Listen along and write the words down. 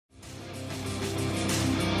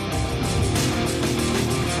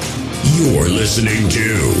You're listening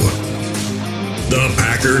to the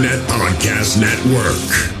Packernet Podcast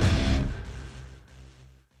Network.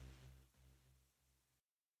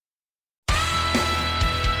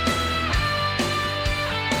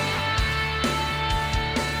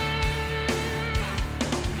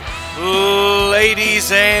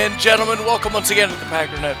 Ladies and gentlemen, welcome once again to the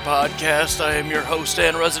Packernet Podcast. I am your host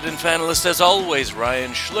and resident fanalist, as always,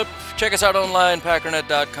 Ryan Schlipp. Check us out online,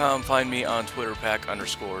 packernet.com. Find me on Twitter,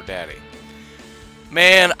 pack_daddy.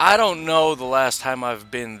 Man, I don't know the last time I've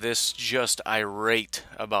been this just irate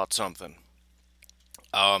about something.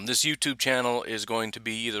 This YouTube channel is going to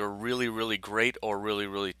be either really, really great or really,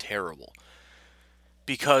 really terrible.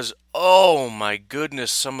 Because, oh my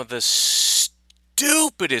goodness, some of the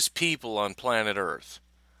stupidest people on planet Earth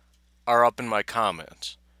are up in my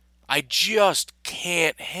comments. I just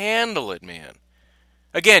can't handle it, man.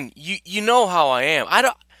 Again, you know how I am. I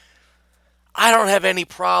don't have any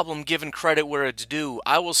problem giving credit where it's due.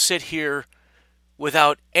 I will sit here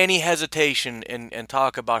without any hesitation and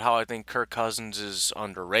talk about how I think Kirk Cousins is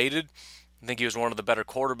underrated. I think he was one of the better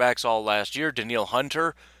quarterbacks all last year. Danielle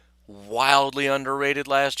Hunter, wildly underrated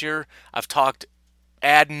last year. I've talked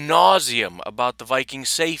ad nauseum about the Vikings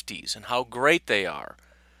safeties and how great they are.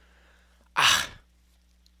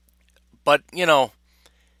 But, you know,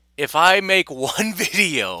 if I make one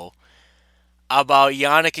video about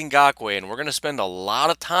Yannick Ngakoue, and we're going to spend a lot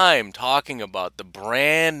of time talking about the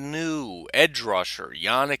brand new edge rusher,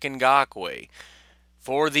 Yannick Ngakoue,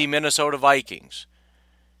 for the Minnesota Vikings.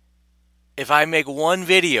 If I make one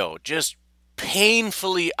video, just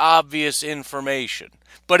painfully obvious information,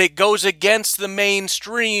 but it goes against the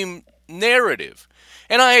mainstream narrative.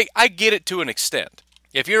 And I get it to an extent.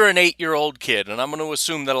 If you're an 8-year-old kid, and I'm going to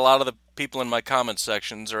assume that a lot of the people in my comment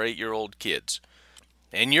sections are 8-year-old kids,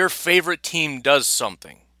 and your favorite team does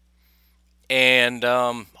something, and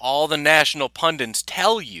all the national pundits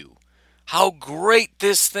tell you how great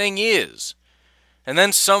this thing is, and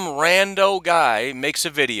then some rando guy makes a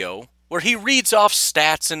video where he reads off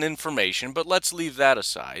stats and information, but let's leave that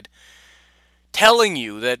aside, telling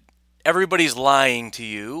you that everybody's lying to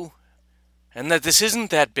you, and that this isn't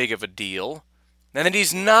that big of a deal, and that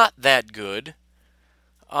he's not that good,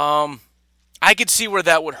 I could see where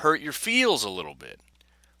that would hurt your feels a little bit.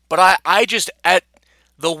 But I just, at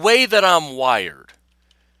the way that I'm wired,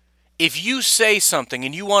 if you say something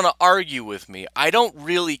and you want to argue with me, I don't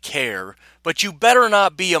really care, but you better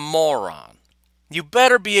not be a moron. You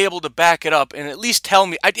better be able to back it up and at least tell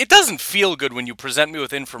me. It doesn't feel good when you present me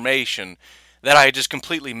with information that I just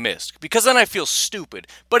completely missed, because then I feel stupid.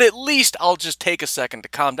 But at least I'll just take a second to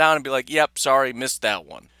calm down and be like, yep, sorry, missed that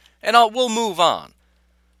one. And we'll move on.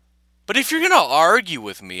 But if you're going to argue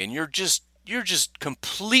with me and you're just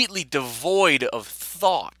completely devoid of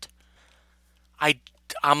thought,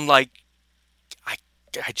 I'm like, I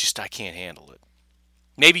can't handle it.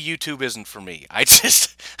 Maybe YouTube isn't for me. I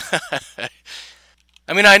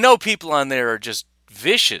mean, I know people on there are just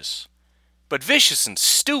vicious, but vicious and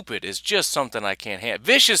stupid is just something I can't handle.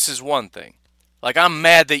 Vicious is one thing. Like, I'm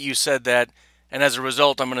mad that you said that, and as a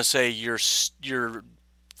result, I'm going to say your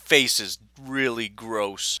face is really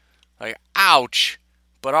gross. Like, ouch,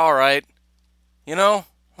 but all right. You know,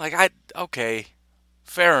 like, okay,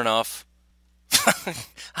 fair enough.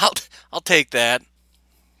 I'll take that.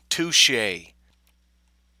 Touché.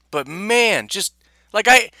 But man, just, like,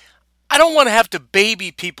 I don't want to have to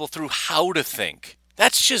baby people through how to think.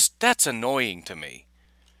 That's annoying to me.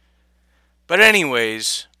 But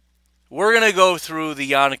anyways, we're going to go through the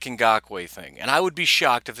Yannick Ngakoue thing, and I would be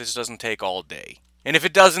shocked if this doesn't take all day. And if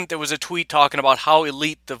it doesn't, there was a tweet talking about how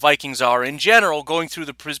elite the Vikings are in general, going through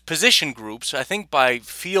the position groups, I think by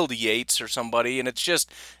Field Yates or somebody, and it's just,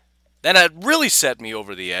 then it really set me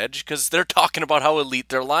over the edge, because they're talking about how elite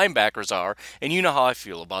their linebackers are, and you know how I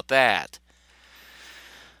feel about that.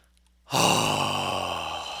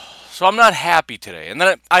 So I'm not happy today. And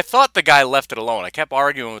then I thought the guy left it alone. I kept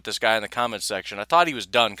arguing with this guy in the comments section. I thought he was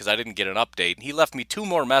done because I didn't get an update. And he left me 2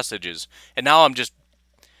 more messages, and now I'm just,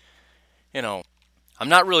 you know, I'm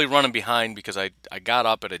not really running behind because I got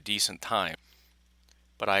up at a decent time.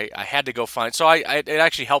 But I had to go find... So it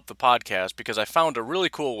actually helped the podcast because I found a really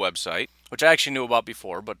cool website, which I actually knew about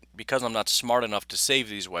before, but because I'm not smart enough to save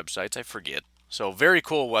these websites, I forget. So very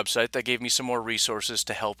cool website that gave me some more resources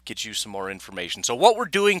to help get you some more information. So what we're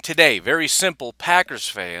doing today, very simple, Packers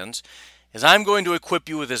fans, is I'm going to equip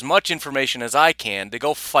you with as much information as I can to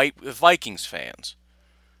go fight with Vikings fans.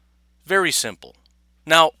 Very simple.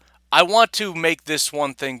 Now, I want to make this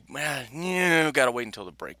one thing, gotta wait until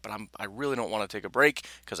the break, but I really don't want to take a break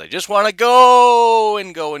because I just want to go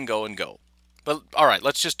and go and go and go. But all right,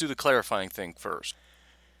 let's just do the clarifying thing first.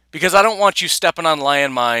 Because I don't want you stepping on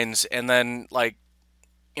landmines and then,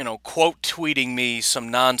 quote tweeting me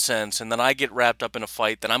some nonsense, and then I get wrapped up in a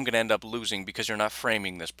fight that I'm going to end up losing because you're not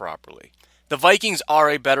framing this properly. The Vikings are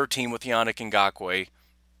a better team with Yannick Ngakoue,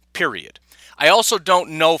 period. I also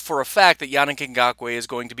don't know for a fact that Yannick Ngakoue is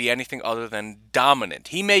going to be anything other than dominant.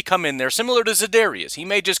 He may come in there, similar to Za'Darius. He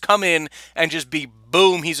may just come in and just be,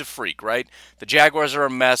 boom, he's a freak, right? The Jaguars are a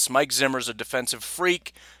mess. Mike Zimmer's a defensive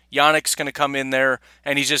freak. Yannick's going to come in there,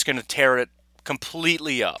 and he's just going to tear it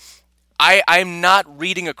completely up. I'm not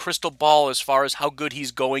reading a crystal ball as far as how good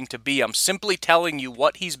he's going to be. I'm simply telling you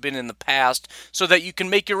what he's been in the past so that you can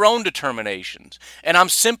make your own determinations. And I'm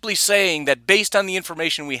simply saying that based on the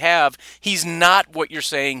information we have, he's not what you're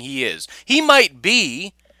saying he is. He might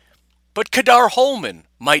be, but Kadar Holman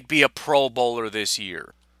might be a Pro Bowler this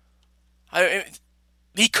year.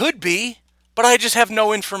 He could be, but I just have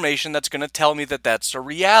no information that's going to tell me that that's a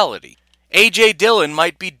reality. A.J. Dillon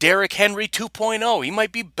might be Derrick Henry 2.0. He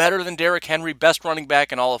might be better than Derrick Henry, best running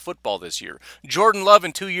back in all of football this year. Jordan Love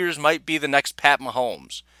in 2 years might be the next Pat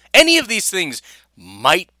Mahomes. Any of these things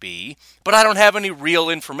might be, but I don't have any real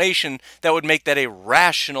information that would make that a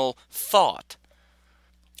rational thought.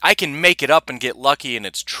 I can make it up and get lucky and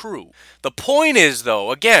it's true. The point is,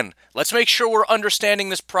 though, again, let's make sure we're understanding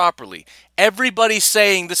this properly. Everybody's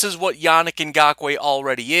saying this is what Yannick Ngakoue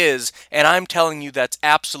already is, and I'm telling you that's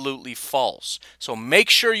absolutely false. So make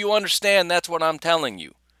sure you understand that's what I'm telling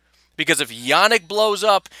you. Because if Yannick blows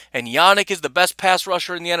up and Yannick is the best pass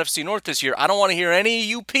rusher in the NFC North this year, I don't want to hear any of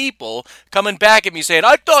you people coming back at me saying,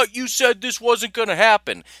 I thought you said this wasn't going to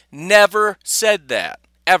happen. Never said that.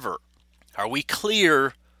 Ever. Are we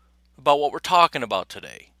clear about what we're talking about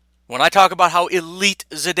today? When I talk about how elite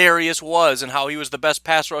Za'Darius was and how he was the best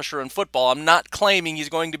pass rusher in football, I'm not claiming he's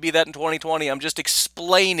going to be that in 2020. I'm just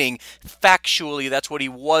explaining factually that's what he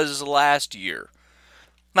was last year.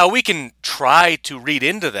 Now, we can try to read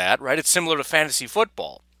into that, right? It's similar to fantasy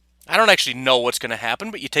football. I don't actually know what's going to happen,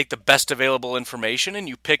 but you take the best available information and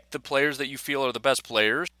you pick the players that you feel are the best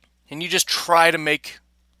players, and you just try to make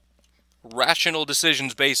rational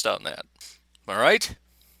decisions based on that. All right?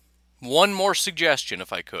 One more suggestion,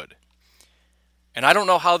 if I could. And I don't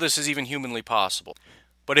know how this is even humanly possible,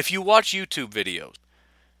 but if you watch YouTube videos,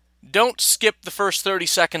 don't skip the first 30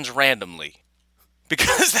 seconds randomly,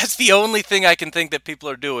 because that's the only thing I can think that people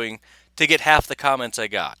are doing to get half the comments I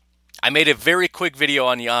got. I made a very quick video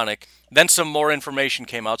on Yannick, then some more information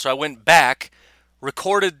came out, so I went back,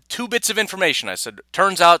 recorded 2 bits of information. I said,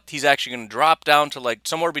 turns out he's actually going to drop down to like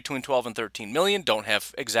somewhere between 12 and 13 million. Don't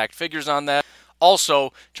have exact figures on that.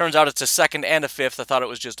 Also, turns out it's a second and a fifth. I thought it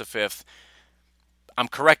was just a fifth. I'm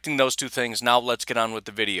correcting those 2 things. Now let's get on with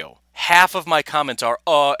the video. Half of my comments are,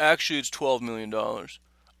 actually it's $12 million.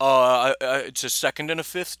 It's a second and a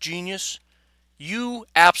fifth, genius. You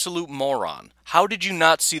absolute moron. How did you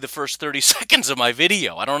not see the first 30 seconds of my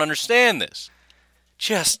video? I don't understand this.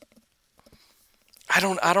 I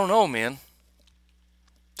don't know, man.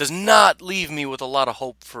 Does not leave me with a lot of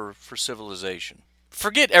hope for civilization.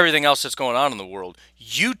 Forget everything else that's going on in the world.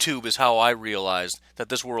 YouTube is how I realized that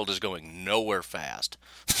this world is going nowhere fast.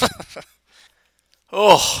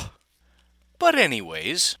 But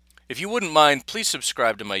anyways, if you wouldn't mind, please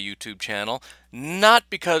subscribe to my YouTube channel. Not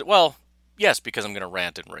because, well, yes, because I'm going to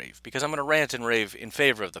rant and rave. Because I'm going to rant and rave in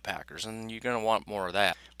favor of the Packers, and you're going to want more of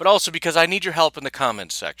that. But also because I need your help in the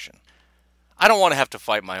comments section. I don't want to have to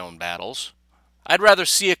fight my own battles. I'd rather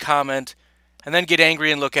see a comment and then get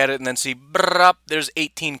angry and look at it and then see, there's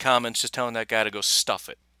 18 comments just telling that guy to go stuff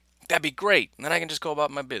it. That'd be great. And then I can just go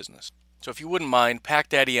about my business. So if you wouldn't mind, Pack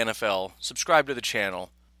Daddy NFL, subscribe to the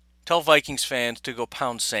channel, tell Vikings fans to go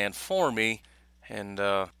pound sand for me, and,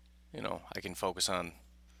 I can focus on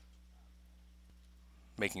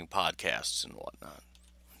making podcasts and whatnot.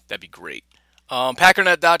 That'd be great.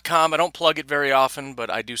 Packernet.com, I don't plug it very often,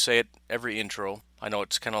 but I do say it every intro. I know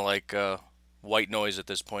it's kind of like white noise at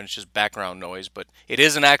this point. It's just background noise, but it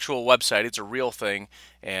is an actual website. It's a real thing,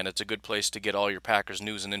 and it's a good place to get all your Packers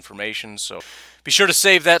news and information, so be sure to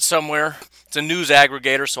save that somewhere. It's a news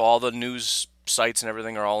aggregator, so all the news sites and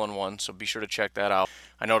everything are all in one, so be sure to check that out.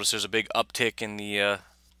 I noticed there's a big uptick in the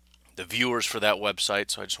viewers for that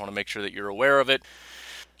website, so I just want to make sure that you're aware of it,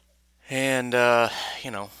 and, et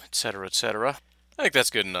cetera, et cetera. I think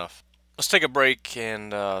that's good enough. Let's take a break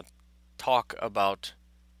and talk about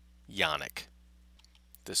Yannick,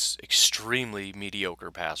 this extremely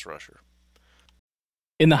mediocre pass rusher.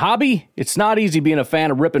 In the hobby, it's not easy being a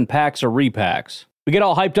fan of ripping packs or repacks. We get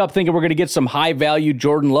all hyped up thinking we're going to get some high-value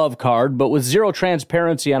Jordan Love card, but with zero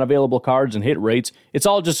transparency on available cards and hit rates, it's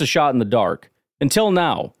all just a shot in the dark. Until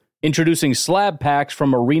now. Introducing slab packs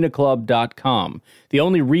from arenaclub.com, the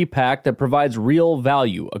only repack that provides real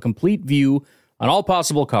value, a complete view on all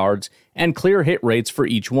possible cards, and clear hit rates for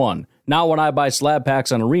each one. Now when I buy slab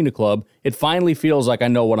packs on Arena Club, it finally feels like I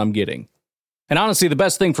know what I'm getting. And honestly, the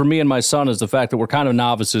best thing for me and my son is the fact that we're kind of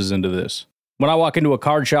novices into this. When I walk into a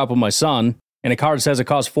card shop with my son, and a card says it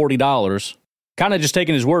costs $40, kind of just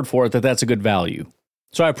taking his word for it that that's a good value.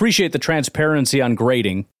 So I appreciate the transparency on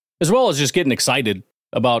grading, as well as just getting excited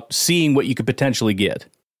about seeing what you could potentially get.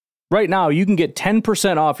 Right now, you can get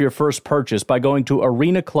 10% off your first purchase by going to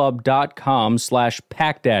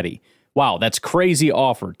arenaclub.com/packdaddy. Wow, that's crazy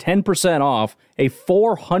offer. 10% off a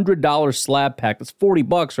 $400 slab pack. That's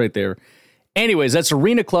 $40 right there. Anyways, that's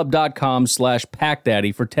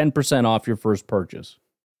arenaclub.com/packdaddy for 10% off your first purchase.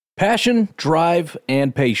 Passion, drive,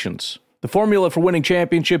 and patience. The formula for winning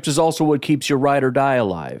championships is also what keeps your ride or die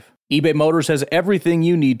alive. eBay Motors has everything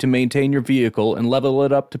you need to maintain your vehicle and level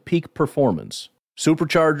it up to peak performance.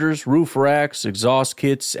 Superchargers, roof racks, exhaust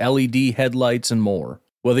kits, LED headlights, and more.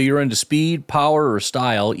 Whether you're into speed, power, or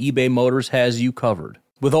style, eBay Motors has you covered.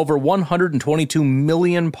 With over 122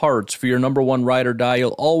 million parts for your number one ride or die,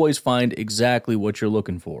 you'll always find exactly what you're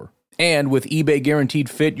looking for. And with eBay Guaranteed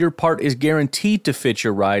Fit, your part is guaranteed to fit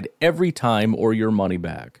your ride every time or your money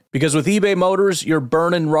back. Because with eBay Motors, you're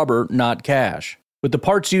burning rubber, not cash. With the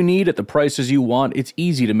parts you need at the prices you want, it's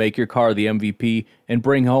easy to make your car the MVP and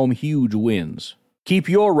bring home huge wins. Keep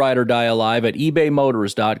your ride or die alive at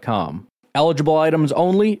ebaymotors.com. Eligible items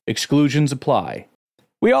only, exclusions apply.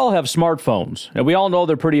 We all have smartphones, and we all know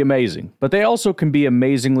they're pretty amazing, but they also can be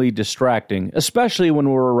amazingly distracting, especially when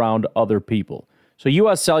we're around other people. So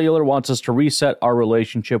US Cellular wants us to reset our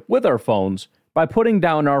relationship with our phones by putting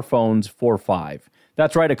down our phones for $5.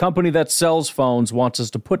 That's right, a company that sells phones wants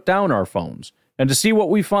us to put down our phones. And to see what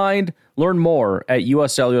we find, learn more at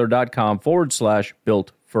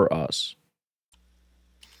uscellular.com/built for us.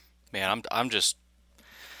 Man,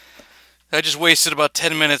 I just wasted about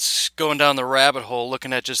 10 minutes going down the rabbit hole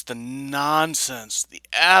looking at just the nonsense, the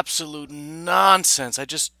absolute nonsense.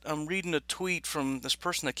 I'm reading a tweet from this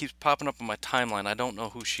person that keeps popping up on my timeline. I don't know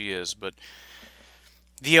who she is, but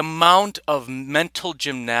the amount of mental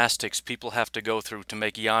gymnastics people have to go through to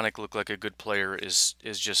make Yannick look like a good player is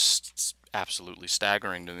just absolutely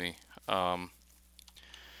staggering to me. I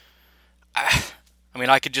mean,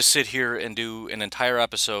 I could just sit here and do an entire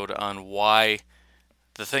episode on why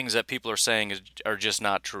the things that people are saying are just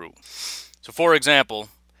not true. So, for example,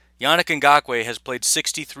 Yannick Ngakoue has played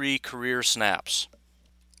 63 career snaps.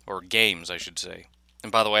 Or games, I should say.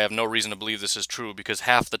 And by the way, I have no reason to believe this is true because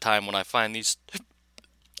half the time when I find these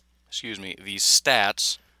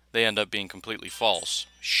stats, they end up being completely false.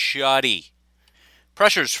 Shoddy.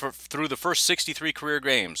 Pressures through the first 63 career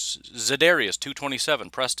games. Zedarius, 227.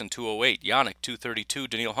 Preston, 208. Yannick, 232.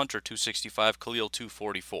 Daniil Hunter, 265. Khalil,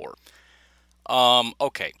 244.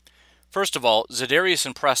 Okay. First of all, Zedarius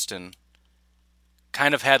and Preston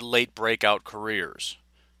kind of had late breakout careers.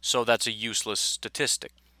 So that's a useless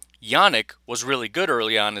statistic. Yannick was really good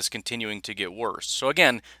early on and is continuing to get worse. So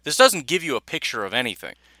again, this doesn't give you a picture of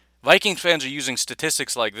anything. Vikings fans are using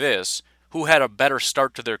statistics like this, who had a better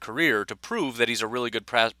start to their career, to prove that he's a really good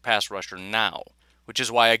pass rusher now. Which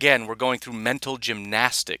is why, again, we're going through mental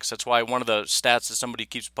gymnastics. That's why one of the stats that somebody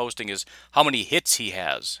keeps posting is how many hits he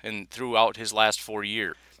has throughout his last 4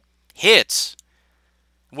 years. Hits!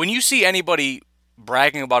 When you see anybody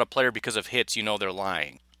bragging about a player because of hits, you know they're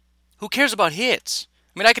lying. Who cares about hits?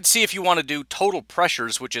 I mean, I could see if you want to do total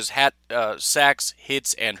pressures, which is sacks,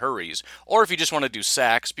 hits, and hurries. Or if you just want to do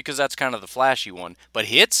sacks, because that's kind of the flashy one. But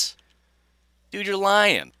hits? Dude, you're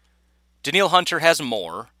lying. Daniil Hunter has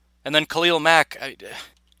more. And then Khalil Mack,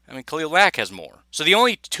 Khalil Mack has more. So the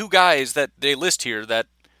only two guys that they list here that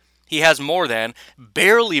he has more than,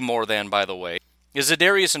 barely more than, by the way, is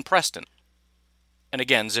Zedarius and Preston. And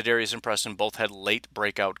again, Zedarius and Preston both had late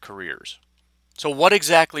breakout careers. So what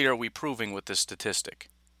exactly are we proving with this statistic?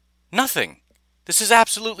 Nothing. This is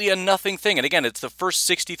absolutely a nothing thing. And again, it's the first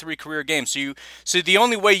 63 career games. So the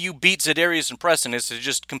only way you beat Zedarius and Preston is to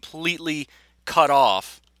just completely cut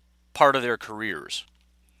off part of their careers.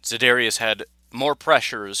 Zedarius had more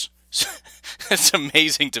pressures. It's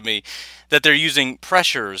amazing to me that they're using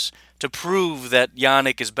pressures to prove that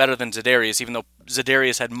Yannick is better than Zedarius, even though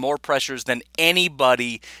Zedarius had more pressures than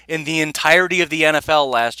anybody in the entirety of the NFL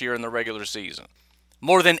last year in the regular season.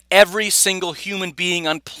 More than every single human being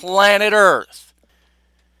on planet Earth.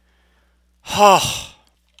 Oh,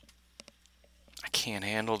 I can't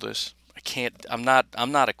handle this. I'm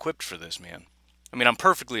not equipped for this, man. I mean, I'm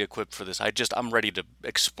perfectly equipped for this. I'm ready to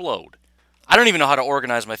explode. I don't even know how to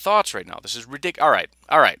organize my thoughts right now. This is ridiculous.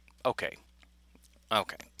 All right. Okay.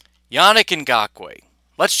 Yannick Ngakoue.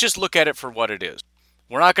 Let's just look at it for what it is.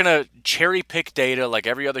 We're not going to cherry pick data like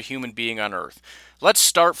every other human being on earth. Let's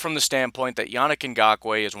start from the standpoint that Yannick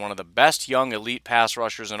Ngakoue is one of the best young elite pass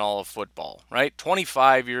rushers in all of football, right?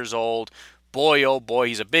 25 years old. Boy, oh boy,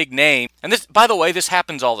 he's a big name. And this, by the way, this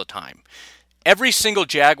happens all the time. Every single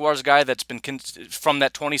Jaguars guy that's been from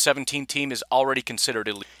that 2017 team is already considered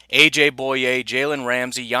elite. AJ Boye, Jalen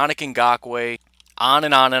Ramsey, Yannick Ngakoue, on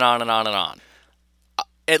and on and on and on and on.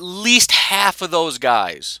 At least half of those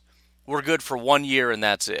guys were good for 1 year and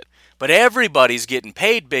that's it. But everybody's getting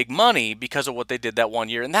paid big money because of what they did that 1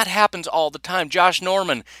 year. And that happens all the time. Josh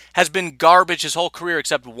Norman has been garbage his whole career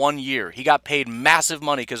except 1 year. He got paid massive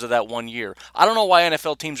money because of that 1 year. I don't know why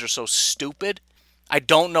NFL teams are so stupid. I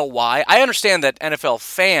don't know why. I understand that NFL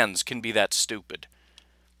fans can be that stupid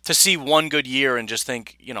to see 1 good year and just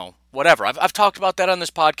think, whatever. I've talked about that on this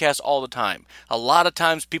podcast all the time. A lot of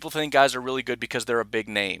times people think guys are really good because they're a big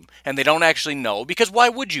name, and they don't actually know, because why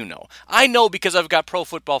would you know? I know because I've got Pro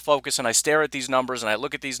Football Focus, and I stare at these numbers, and I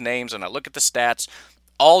look at these names, and I look at the stats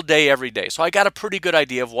all day, every day. So I got a pretty good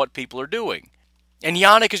idea of what people are doing. And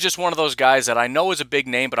Yannick is just one of those guys that I know is a big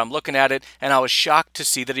name, but I'm looking at it, and I was shocked to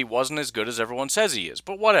see that he wasn't as good as everyone says he is.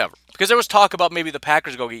 But whatever. Because there was talk about maybe the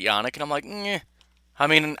Packers go get Yannick, and I'm like, I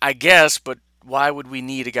mean, I guess, but why would we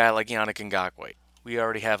need a guy like Yannick Ngakoue? We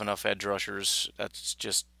already have enough edge rushers. That's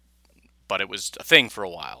just... But it was a thing for a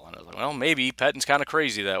while. And I was like, well, maybe Pettin's kind of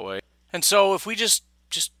crazy that way. And so if we just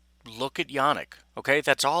look at Yannick, okay?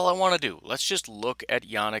 That's all I want to do. Let's just look at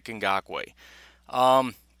Yannick Ngakoue.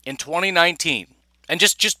 In 2019... And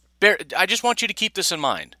I just want you to keep this in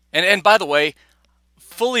mind. And by the way,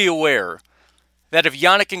 fully aware that if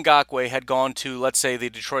Yannick Ngakoue had gone to, let's say, the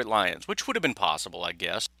Detroit Lions, which would have been possible, I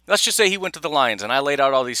guess. Let's just say he went to the Lions and I laid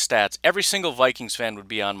out all these stats. Every single Vikings fan would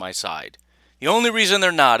be on my side. The only reason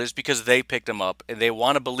they're not is because they picked him up and they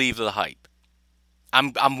want to believe the hype.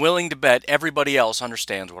 I'm willing to bet everybody else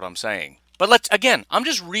understands what I'm saying. But I'm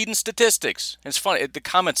just reading statistics. It's funny, the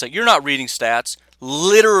comments say, you're not reading stats.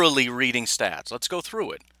 Literally reading stats. Let's go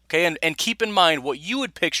through it. Okay, and keep in mind what you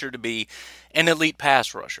would picture to be an elite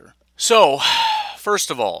pass rusher. So,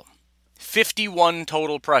 first of all, 51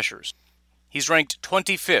 total pressures. He's ranked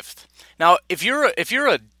 25th. Now, if you're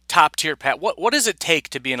a top tier what does it take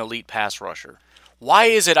to be an elite pass rusher? Why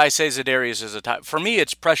is it I say Za'Darius is a top? For me,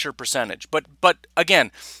 it's pressure percentage. But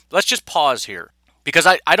again, let's just pause here. Because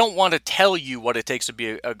I don't want to tell you what it takes to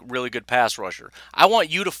be a really good pass rusher. I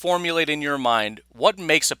want you to formulate in your mind what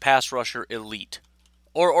makes a pass rusher elite.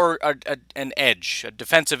 Or an edge, a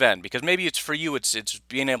defensive end. Because maybe it's for you, it's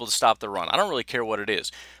being able to stop the run. I don't really care what it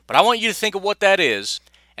is. But I want you to think of what that is.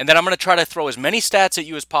 And then I'm going to try to throw as many stats at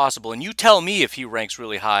you as possible. And you tell me if he ranks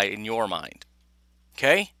really high in your mind.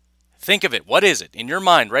 Okay? Think of it. What is it in your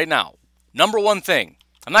mind right now? Number one thing.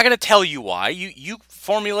 I'm not going to tell you why. You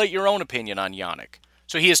formulate your own opinion on Yannick.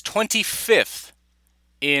 So he is 25th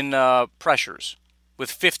in pressures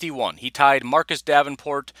with 51. He tied Marcus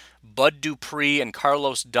Davenport, Bud Dupree, and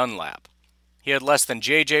Carlos Dunlap. He had less than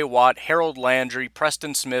J.J. Watt, Harold Landry,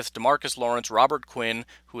 Preston Smith, DeMarcus Lawrence, Robert Quinn,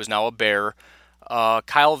 who is now a Bear,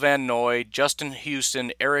 Kyle Van Noy, Justin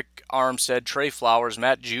Houston, Eric Armstead, Trey Flowers,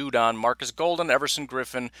 Matt Judon, Marcus Golden, Everson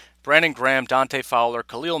Griffin, Brandon Graham, Dante Fowler,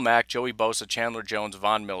 Khalil Mack, Joey Bosa, Chandler Jones,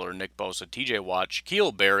 Von Miller, Nick Bosa, TJ Watt,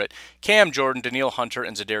 Shaquille Barrett, Cam Jordan, Daniil Hunter,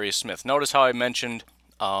 and Za'Darius Smith. Notice how I mentioned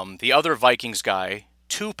the other Vikings guy,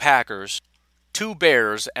 2 Packers, 2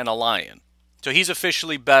 Bears, and a Lion. So he's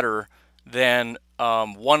officially better than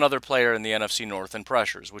one other player in the NFC North in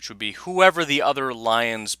pressures, which would be whoever the other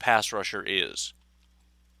Lions pass rusher is.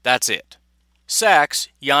 That's it. Sacks,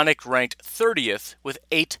 Yannick ranked 30th with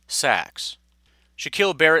 8 sacks.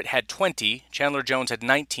 Shaquille Barrett had 20, Chandler Jones had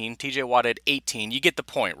 19, TJ Watt had 18. You get the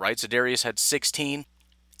point, right? Za'Darius had 16.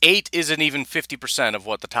 8 isn't even 50% of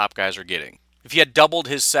what the top guys are getting. If he had doubled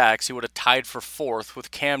his sacks, he would have tied for 4th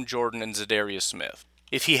with Cam Jordan and Za'Darius Smith.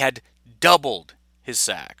 If he had doubled his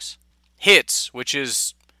sacks. Hits, which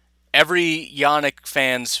is every Yannick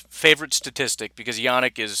fan's favorite statistic because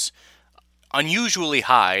Yannick is unusually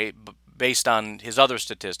high based on his other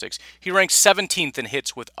statistics. He ranks 17th in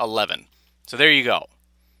hits with 11. So there you go.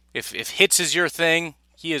 If hits is your thing,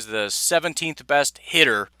 he is the 17th best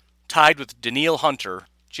hitter, tied with Daniil Hunter.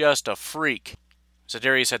 Just a freak.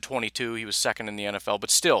 Za'Darius had 22. He was second in the NFL,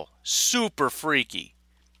 but still super freaky.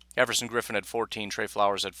 Everson Griffin had 14. Trey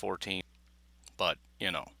Flowers had 14. But,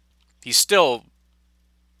 he's still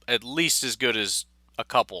at least as good as a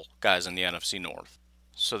couple guys in the NFC North.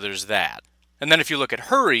 So there's that. And then if you look at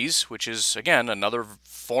hurries, which is, again, another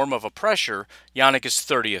form of a pressure, Yannick is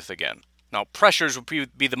 30th again. Now, pressures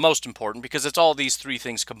would be the most important because it's all these three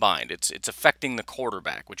things combined. It's affecting the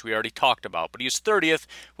quarterback, which we already talked about. But he was 30th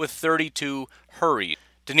with 32 hurries.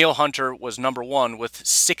 Danielle Hunter was number 1 with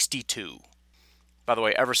 62. By the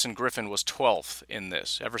way, Everson Griffin was 12th in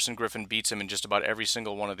this. Everson Griffin beats him in just about every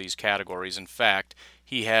single one of these categories. In fact,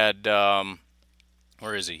 he had,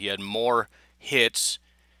 where is he? He had more hits,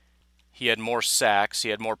 he had more sacks, he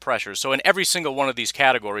had more pressures. So in every single one of these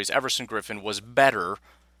categories, Everson Griffin was better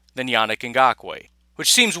than Yannick Ngakoue,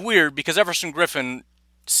 which seems weird because Everson Griffin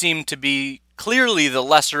seemed to be clearly the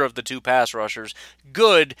lesser of the two pass rushers.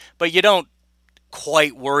 Good, but you don't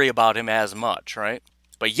quite worry about him as much, right?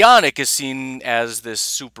 But Yannick is seen as this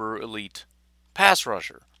super elite pass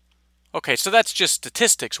rusher. Okay, so that's just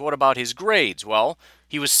statistics. What about his grades? Well,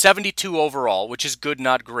 he was 72 overall, which is good,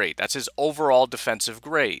 not great. That's his overall defensive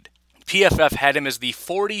grade. PFF had him as the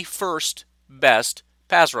 41st best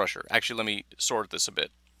pass rusher. Actually, let me sort this a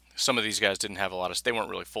bit. Some of these guys didn't have they weren't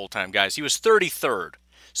really full-time guys. He was 33rd.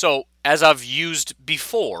 So, as I've used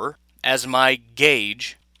before, as my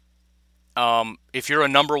gauge, if you're a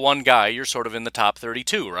number 1 guy, you're sort of in the top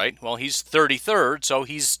 32, right? Well, he's 33rd, so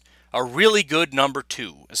he's a really good number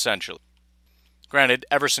 2, essentially. Granted,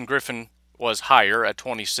 Everson Griffin was higher at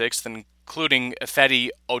 26th, including Ifedi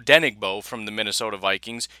Odenigbo from the Minnesota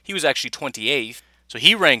Vikings. He was actually 28th, so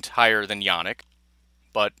he ranked higher than Yannick.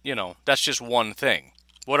 But, that's just one thing.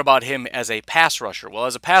 What about him as a pass rusher? Well,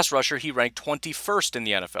 as a pass rusher, he ranked 21st in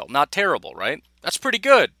the NFL. Not terrible, right? That's pretty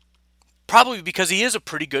good. Probably because he is a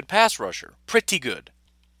pretty good pass rusher. Pretty good.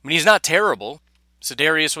 I mean, he's not terrible.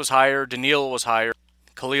 Sedarius was higher, Daniil was higher,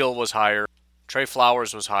 Khalil was higher, Trey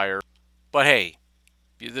Flowers was higher. But hey,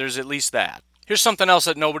 there's at least that. Here's something else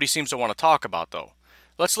that nobody seems to want to talk about, though.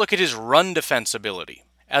 Let's look at his run defense ability.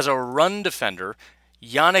 As a run defender,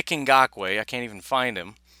 Yannick Ngakoue, I can't even find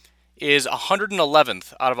him, is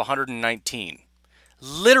 111th out of 119.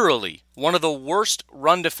 Literally one of the worst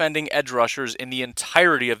run-defending edge rushers in the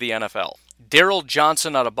entirety of the NFL. Darryl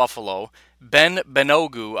Johnson out of Buffalo, Ben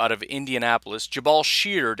Benogu out of Indianapolis, Jabal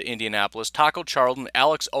Sheard, Indianapolis, Taco Charlton,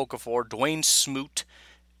 Alex Okafor, Dwayne Smoot,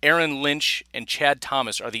 Aaron Lynch, and Chad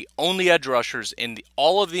Thomas are the only edge rushers in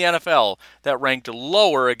all of the NFL that ranked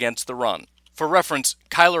lower against the run. For reference,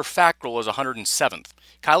 Kyler Fackrell is 107th.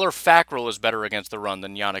 Kyler Fackrell is better against the run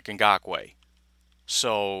than Yannick Ngakoue.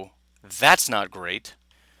 So, that's not great.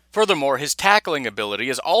 Furthermore, his tackling ability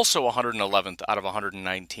is also 111th out of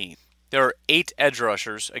 119. There are 8 edge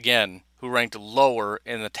rushers, again, who ranked lower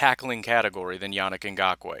in the tackling category than Yannick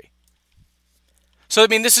Ngakoue. So,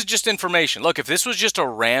 this is just information. Look, if this was just a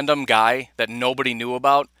random guy that nobody knew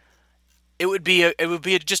about, it would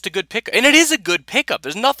be just a good pickup. And it is a good pickup.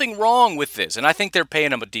 There's nothing wrong with this. And I think they're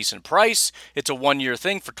paying him a decent price. It's a 1-year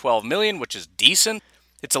thing for $12 million, which is decent.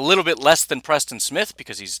 It's a little bit less than Preston Smith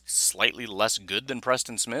because he's slightly less good than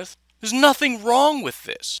Preston Smith. There's nothing wrong with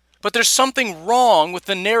this. But there's something wrong with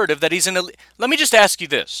the narrative that he's an elite. Let me just ask you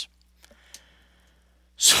this.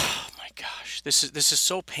 Oh my gosh, this is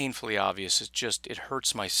so painfully obvious. It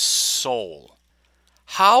hurts my soul.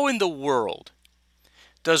 How in the world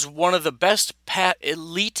does one of the best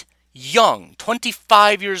elite, young,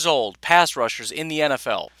 25 years old pass rushers in the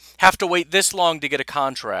NFL have to wait this long to get a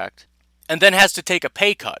contract and then has to take a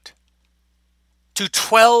pay cut to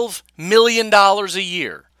 $12 million a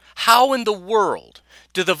year? How in the world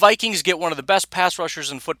do the Vikings get one of the best pass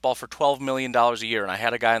rushers in football for $12 million a year? And I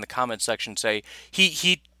had a guy in the comment section say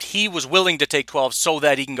he was willing to take 12 so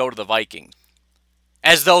that he can go to the Vikings.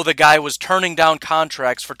 As though the guy was turning down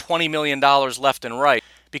contracts for $20 million left and right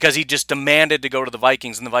because he just demanded to go to the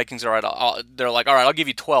Vikings, and the Vikings are they're like, all right, I'll give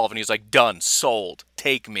you 12, and he's like, done, sold,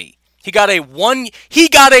 take me. He got a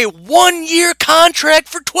 1-year contract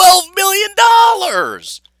for $12 million.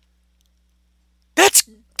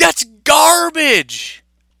 That's garbage.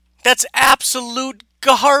 That's absolute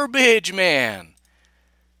garbage, man.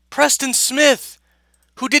 Preston Smith,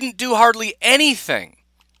 who didn't do hardly anything,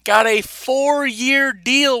 got a 4-year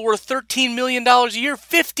deal worth $13 million a year,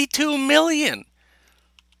 $52 million.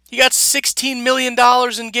 He got $16 million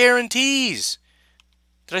in guarantees.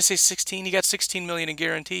 Did I say 16? He got $16 million in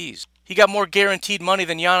guarantees. He got more guaranteed money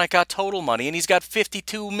than Yannick got total money, and he's got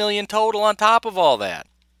 $52 million total on top of all that.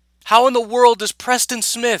 How in the world does Preston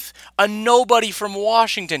Smith, a nobody from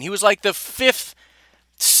Washington, he was like the 5th,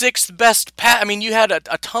 6th best you had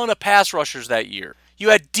a ton of pass rushers that year. You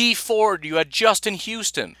had Dee Ford, you had Justin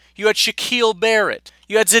Houston, you had Shaquille Barrett,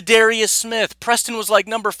 you had Zadarius Smith. Preston was like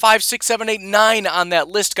number 5, 6, 7, 8, 9 on that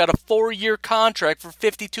list, got a 4-year contract for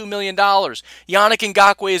 $52 million. Yannick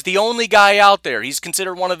Ngakoue is the only guy out there. He's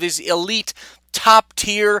considered one of these elite,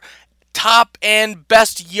 top-tier, top and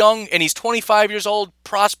best young, and he's 25 years old,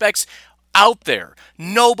 prospects out there.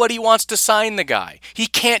 Nobody wants to sign the guy. He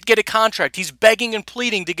can't get a contract. He's begging and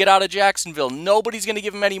pleading to get out of Jacksonville. Nobody's going to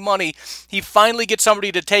give him any money. He finally gets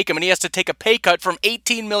somebody to take him, and he has to take a pay cut from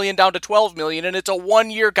 $18 million down to $12 million, and it's a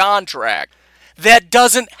one-year contract. That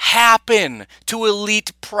doesn't happen to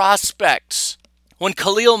elite prospects. When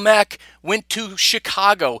Khalil Mack went to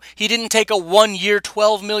Chicago, he didn't take a one-year,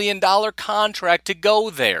 $12 million contract to go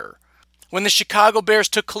there. When the Chicago Bears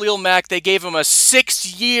took Khalil Mack, they gave him a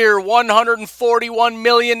 6-year, $141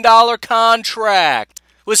 million contract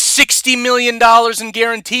with $60 million in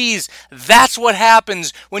guarantees. That's what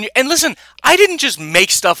happens when you... And listen, I didn't just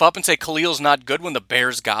make stuff up and say Khalil's not good when the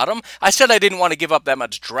Bears got him. I said I didn't want to give up that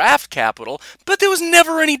much draft capital, but there was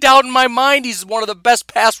never any doubt in my mind he's one of the best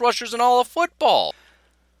pass rushers in all of football.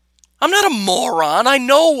 I'm not a moron. I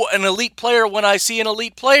know an elite player when I see an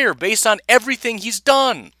elite player based on everything he's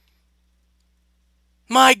done.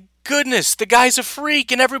 My goodness, the guy's a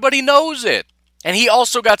freak and everybody knows it. And he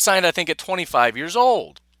also got signed, I think, at 25 years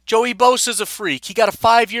old. Joey Bosa's a freak. He got a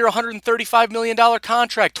 5-year, $135 million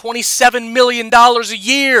contract, $27 million a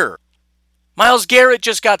year. Myles Garrett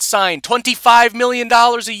just got signed, $25 million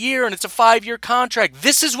a year, and it's a 5-year contract.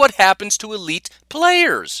 This is what happens to elite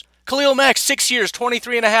players. Khalil Mack, 6 years,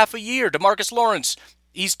 $23.5 a year. DeMarcus Lawrence,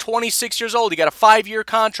 he's 26 years old. He got a 5-year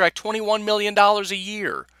contract, $21 million a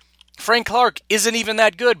year. Frank Clark isn't even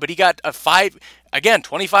that good, but he got a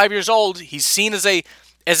 25 years old. He's seen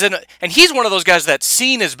and he's one of those guys that's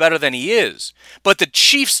seen as better than he is. But the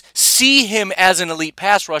Chiefs see him as an elite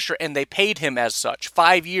pass rusher, and they paid him as such.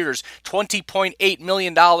 5 years, $20.8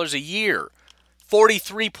 million a year.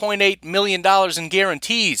 $43.8 million in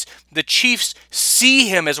guarantees. The Chiefs see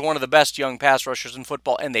him as one of the best young pass rushers in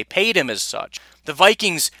football, and they paid him as such. The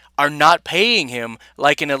Vikings are not paying him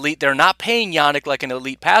like an elite. They're not paying Yannick like an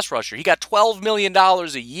elite pass rusher. He got $12 million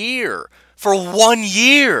a year for 1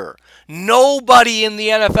 year. Nobody in the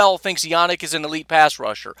NFL thinks Yannick is an elite pass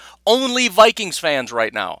rusher. Only Vikings fans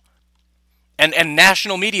right now. And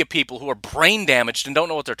national media people who are brain damaged and don't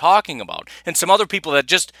know what they're talking about. And some other people that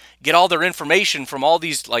just get all their information from all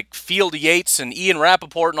these, like Field Yates and Ian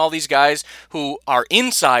Rappaport and all these guys who are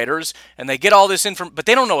insiders, and they get all this information, but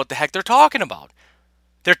they don't know what the heck they're talking about.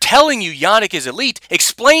 They're telling you Yannick is elite.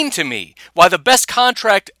 Explain to me why the best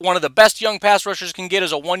contract one of the best young pass rushers can get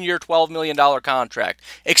is a 1-year, $12 million contract.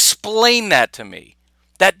 Explain that to me.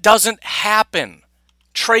 That doesn't happen.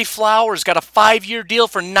 Trey Flowers got a 5-year deal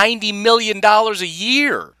for $90 million a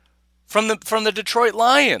year from the Detroit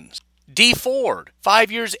Lions. D Ford,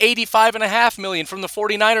 5 years, $85.5 million from the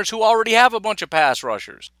 49ers, who already have a bunch of pass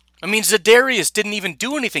rushers. I mean, Za'Darius didn't even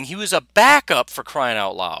do anything. He was a backup, for crying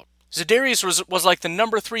out loud. Za'Darius was like the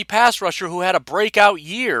number 3 pass rusher who had a breakout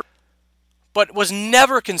year, but was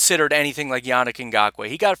never considered anything like Yannick Ngakoue.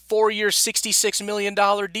 He got a 4-year, $66 million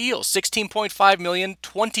deal, $16.5 million,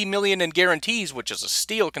 $20 million in guarantees, which is a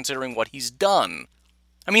steal considering what he's done.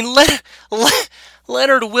 I mean,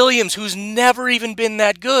 Leonard Williams, who's never even been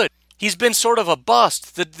that good, he's been sort of a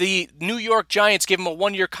bust. The New York Giants gave him a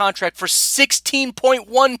 1-year contract for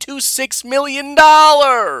 $16.126 million.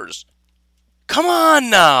 Come on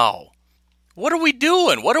now. What are we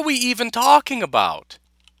doing? What are we even talking about?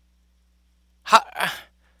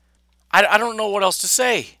 I don't know what else to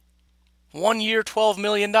say. 1 year, $12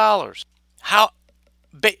 million.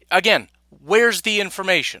 Again, where's the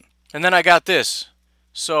information? And then I got this.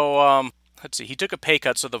 So, let's see. He took a pay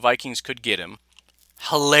cut so the Vikings could get him.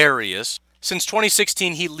 Hilarious. Since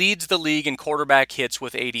 2016, he leads the league in quarterback hits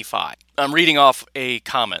with 85. I'm reading off a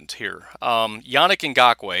comment here. Yannick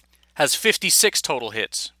Ngakoue has 56 total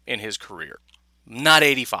hits in his career, not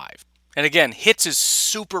 85. And again, hits is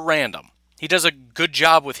super random. He does a good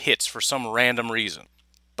job with hits for some random reason.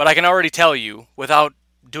 But I can already tell you, without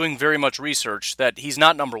doing very much research, that he's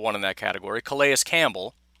not number 1 in that category. Calais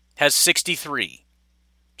Campbell has 63.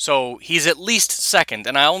 So he's at least second,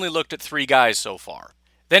 and I only looked at 3 guys so far.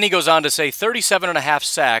 Then he goes on to say 37.5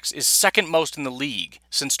 sacks is second most in the league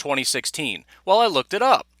since 2016. Well, I looked it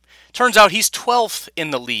up. Turns out he's 12th in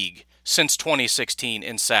the league since 2016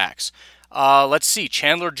 in sacks. Let's see.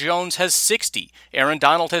 Chandler Jones has 60. Aaron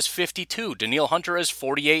Donald has 52. Danielle Hunter has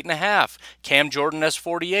 48.5. Cam Jordan has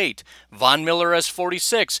 48. Von Miller has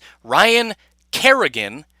 46. Ryan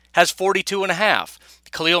Kerrigan has 42.5.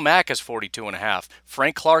 Khalil Mack has 42.5.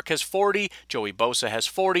 Frank Clark has 40. Joey Bosa has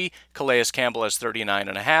 40. Calais Campbell has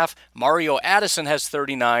 39.5. Mario Addison has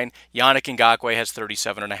 39. Yannick Ngakoue has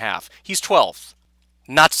 37.5. He's 12th.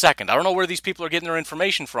 Not second. I don't know where these people are getting their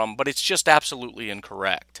information from, but it's just absolutely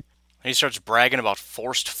incorrect. And he starts bragging about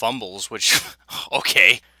forced fumbles, which,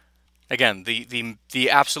 okay. Again, the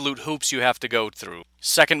absolute hoops you have to go through.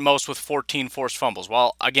 Second most with 14 forced fumbles.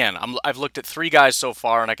 Well, again, I've looked at 3 guys so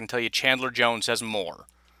far, and I can tell you Chandler Jones has more.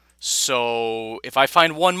 So if I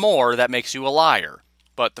find one more, that makes you a liar.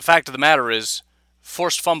 But the fact of the matter is,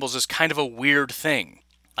 forced fumbles is kind of a weird thing.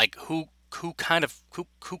 Like, who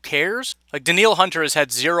cares? Like, Danielle Hunter has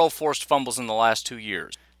had 0 forced fumbles in the last 2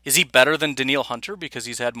 years. Is he better than Danielle Hunter because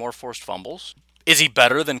he's had more forced fumbles? Is he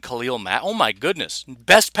better than Khalil Mack? Oh my goodness.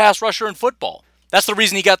 Best pass rusher in football. That's the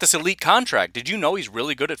reason he got this elite contract. Did you know he's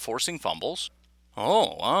really good at forcing fumbles?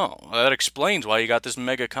 Oh, wow. That explains why he got this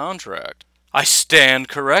mega contract. I stand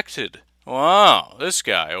corrected. Wow, this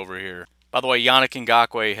guy over here. By the way, Yannick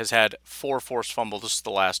Ngakoue has had 4 forced fumbles the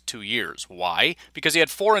last 2 years. Why? Because he had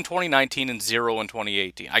 4 in 2019 and 0 in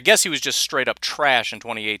 2018. I guess he was just straight up trash in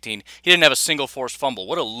 2018. He didn't have a single forced fumble.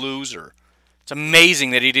 What a loser. It's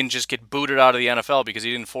amazing that he didn't just get booted out of the NFL because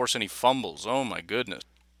he didn't force any fumbles. Oh my goodness.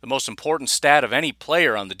 The most important stat of any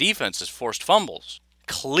player on the defense is forced fumbles.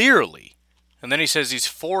 Clearly. And then he says he's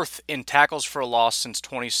 4th in tackles for a loss since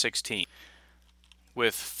 2016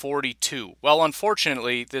 with 42. Well,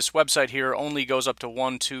 unfortunately, this website here only goes up to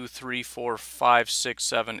 1, 2, 3, 4, 5, 6,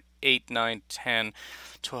 7, 8, 9, 10,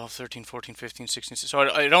 12, 13, 14, 15, 16. So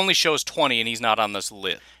it only shows 20, and he's not on this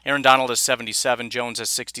list. Aaron Donald has 77, Jones has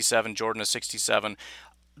 67, Jordan has 67.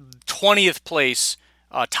 20th place,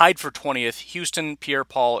 tied for 20th, Houston,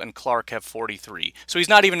 Pierre-Paul, and Clark have 43. So he's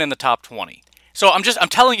not even in the top 20. So I'm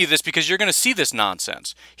telling you this because you're going to see this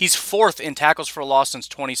nonsense. He's 4th in tackles for a loss since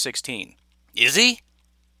 2016. Is he?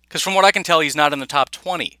 Because from what I can tell, he's not in the top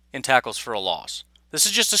 20 in tackles for a loss. This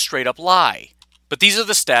is just a straight up lie. But these are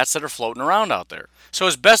the stats that are floating around out there. So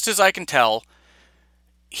as best as I can tell,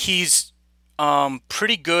 he's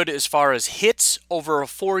pretty good as far as hits over a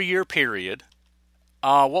 4-year period.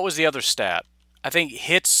 What was the other stat? I think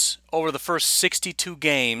hits over the first 62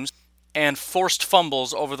 games and forced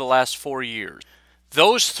fumbles over the last 4 years.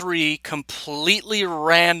 Those 3 completely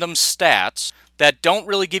random stats that don't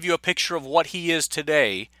really give you a picture of what he is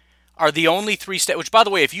today are the only 3 stats, which, by the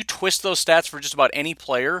way, if you twist those stats for just about any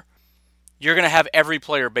player, you're going to have every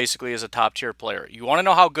player basically as a top-tier player. You want to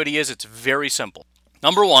know how good he is? It's very simple.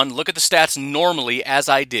 Number 1, look at the stats normally as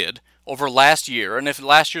I did over last year, and if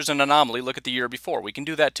last year's an anomaly, look at the year before. We can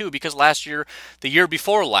do that too, because last year, the year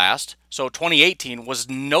before last, so 2018, was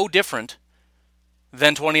no different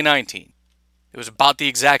than 2019. It was about the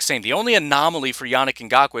exact same. The only anomaly for Yannick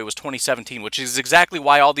Ngakoue was 2017, which is exactly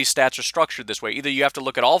why all these stats are structured this way. Either you have to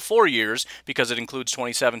look at all 4 years, because it includes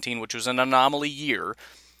 2017, which was an anomaly year,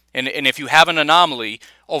 and if you have an anomaly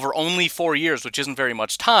over only 4 years, which isn't very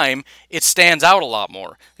much time, it stands out a lot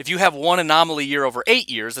more. If you have one anomaly year over 8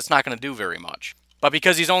 years, that's not going to do very much. But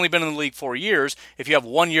because he's only been in the league 4 years, if you have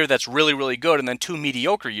 1 year that's really, really good and then 2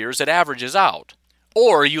 mediocre years, it averages out.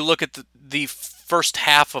 Or you look at the first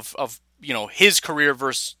half of his career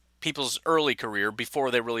versus people's early career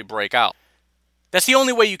before they really break out. That's the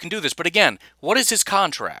only way you can do this. But again, what is his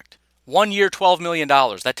contract? 1 year, $12 million.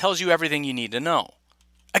 That tells you everything you need to know.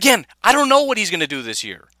 Again, I don't know what he's going to do this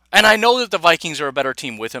year. And I know that the Vikings are a better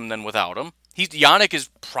team with him than without him. Yannick is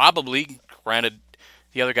probably, granted,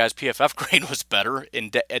 the other guy's PFF grade was better in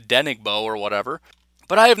Denigbo or whatever.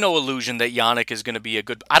 But I have no illusion that Yannick is going to be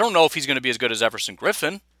I don't know if he's going to be as good as Everson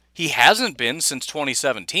Griffin. He hasn't been since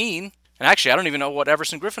 2017. And actually, I don't even know what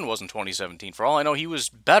Everson Griffin was in 2017. For all I know, he was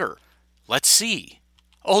better. Let's see.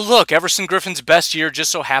 Oh, look, Everson Griffin's best year just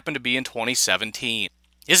so happened to be in 2017.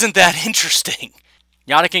 Isn't that interesting?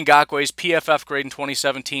 Yannick Ngakoue's PFF grade in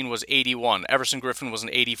 2017 was 81. Everson Griffin was an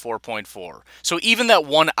 84.4. So even that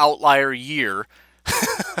one outlier year,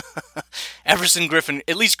 Everson Griffin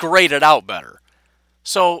at least graded out better.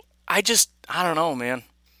 So I don't know, man.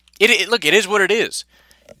 Look, it is what it is.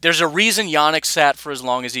 There's a reason Yannick sat for as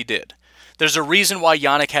long as he did. There's a reason why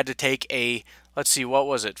Yannick had to take what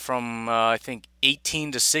was it, from, I think,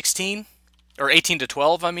 18 to 16? Or 18 to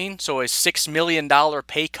 12, I mean. So a $6 million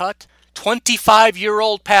pay cut.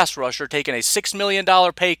 25-year-old pass rusher taking a $6 million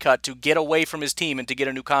pay cut to get away from his team and to get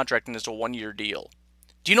a new contract, and it's a 1-year deal.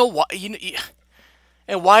 Do you know why?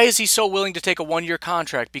 And why is he so willing to take a 1-year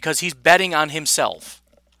contract? Because he's betting on himself.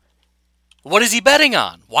 What is he betting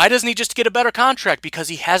on? Why doesn't he just get a better contract? Because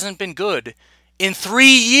he hasn't been good in 3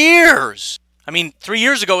 years. I mean, 3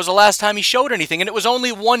 years ago was the last time he showed anything, and it was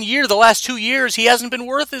only 1 year. The last 2 years, he hasn't been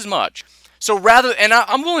worth as much. So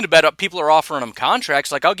I'm willing to bet up people are offering him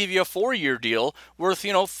contracts, like I'll give you a 4-year deal worth,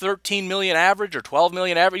 $13 million average or $12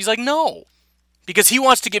 million average. He's like, no. Because he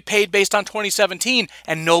wants to get paid based on 2017,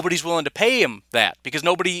 and nobody's willing to pay him that because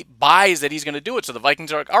nobody buys that he's going to do it. So the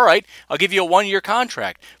Vikings are like, all right, I'll give you a 1-year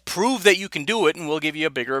contract. Prove that you can do it, and we'll give you a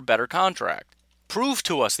bigger, better contract. Prove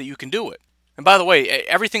to us that you can do it. And by the way,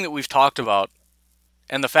 everything that we've talked about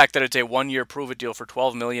and the fact that it's a one-year prove-it deal for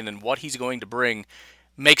 $12 million and what he's going to bring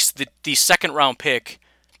makes the second-round pick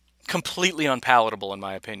completely unpalatable, in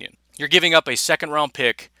my opinion. You're giving up a second-round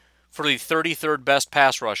pick for the 33rd best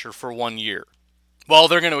pass rusher for 1 year. Well,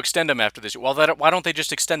 they're going to extend him after this. Well, why don't they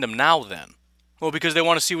just extend him now then? Well, because they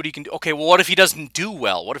want to see what he can do. Okay, well, what if he doesn't do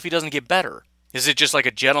well? What if he doesn't get better? Is it just like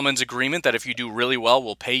a gentleman's agreement that if you do really well,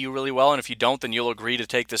 we'll pay you really well, and if you don't, then you'll agree to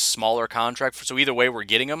take this smaller contract? So either way, we're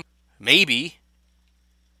getting him? Maybe.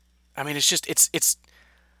 I mean, it's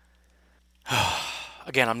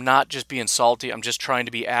again, I'm not just being salty, I'm just trying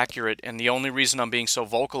to be accurate, and the only reason I'm being so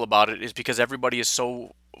vocal about it is because everybody is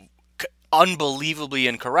so unbelievably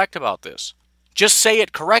incorrect about this. Just say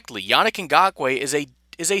it correctly. Yannick Ngakoue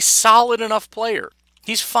is a solid enough player.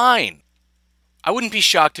 He's fine. I wouldn't be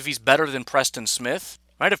shocked if he's better than Preston Smith.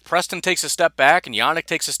 Right? If Preston takes a step back and Yannick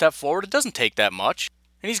takes a step forward, it doesn't take that much.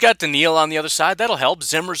 And he's got Daniil on the other side. That'll help.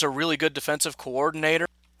 Zimmer's a really good defensive coordinator.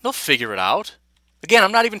 They'll figure it out. Again,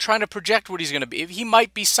 I'm not even trying to project what he's going to be. He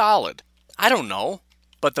might be solid. I don't know.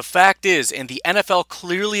 But the fact is, and the NFL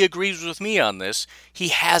clearly agrees with me on this, he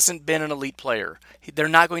hasn't been an elite player. They're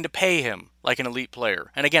not going to pay him like an elite player.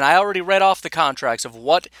 And again, I already read off the contracts of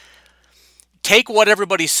take what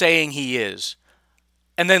everybody's saying he is,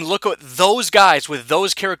 and then look at those guys with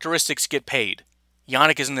those characteristics get paid.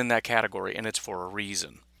 Yannick isn't in that category, and it's for a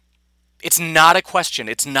reason. It's not a question.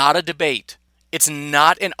 It's not a debate. It's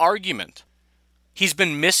not an argument. He's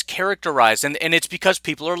been mischaracterized, and it's because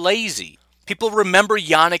people are lazy. People remember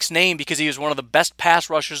Yannick's name because he was one of the best pass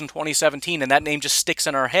rushers in 2017, and that name just sticks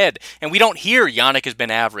in our head. And we don't hear Yannick has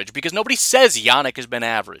been average because nobody says Yannick has been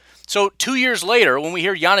average. So 2 years later, when we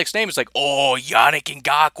hear Yannick's name, it's like, oh, Yannick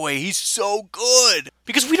Ngakoue, he's so good.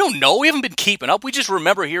 Because we don't know. We haven't been keeping up. We just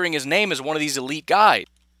remember hearing his name as one of these elite guys.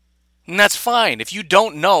 And that's fine. If you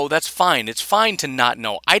don't know, that's fine. It's fine to not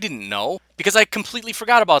know. I didn't know because I completely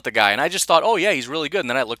forgot about the guy. And I just thought, oh, yeah, he's really good. And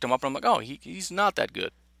then I looked him up and I'm like, oh, he's not that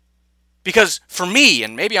good. Because for me,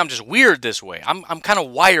 and maybe I'm just weird this way, I'm kind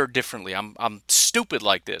of wired differently. I'm stupid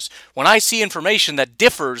like this. When I see information that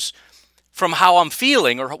differs from how I'm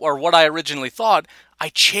feeling or what I originally thought, I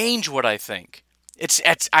change what I think.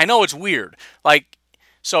 I know it's weird. Like,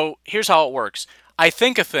 so here's how it works. I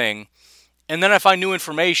think a thing, and then I find new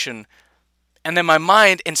information, and then my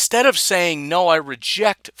mind, instead of saying, no, I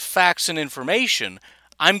reject facts and information,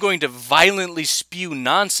 I'm going to violently spew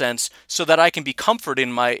nonsense so that I can be comforted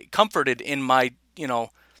in my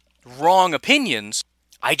wrong opinions.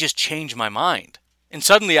 I just change my mind. And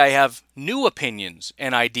suddenly I have new opinions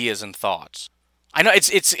and ideas and thoughts. I know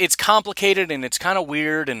it's complicated and it's kind of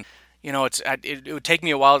weird, and it would take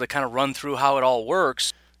me a while to kind of run through how it all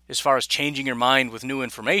works as far as changing your mind with new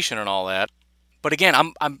information and all that. But again, I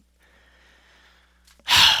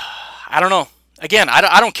don't know. Again,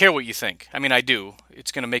 I don't care what you think. I mean, I do.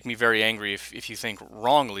 It's going to make me very angry if you think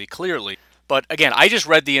wrongly, clearly. But again, I just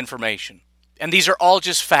read the information. And these are all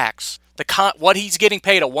just facts. What he's getting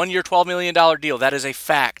paid, a 1-year, $12 million deal, that is a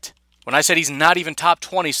fact. When I said he's not even top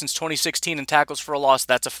 20 since 2016 in tackles for a loss,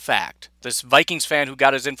 that's a fact. This Vikings fan who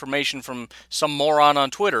got his information from some moron on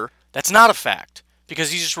Twitter, that's not a fact.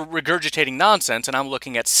 Because he's just regurgitating nonsense, and I'm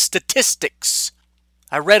looking at statistics.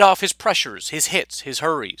 I read off his pressures, his hits, his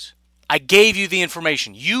hurries. I gave you the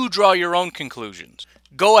information. You draw your own conclusions.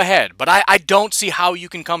 Go ahead. But I don't see how you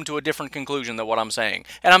can come to a different conclusion than what I'm saying.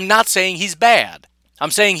 And I'm not saying he's bad.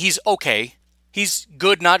 I'm saying he's okay. He's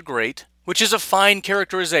good, not great, which is a fine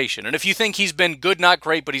characterization. And if you think he's been good, not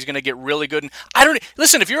great, but he's going to get really good.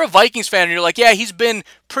 Listen, if you're a Vikings fan and you're like, yeah, he's been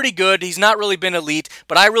pretty good. He's not really been elite,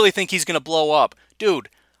 but I really think he's going to blow up. Dude,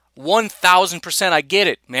 1,000% I get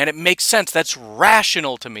it, man. It makes sense. That's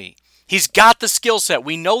rational to me. He's got the skill set.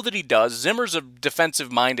 We know that he does. Zimmer's a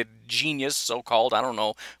defensive-minded genius, so-called. I don't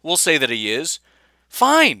know. We'll say that he is.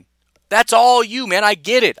 Fine. That's all you, man. I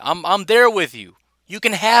get it. I'm there with you. You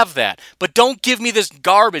can have that. But don't give me this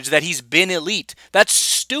garbage that he's been elite. That's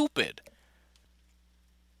stupid.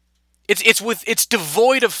 It's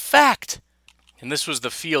devoid of fact. And this was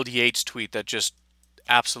the Field Yates tweet that just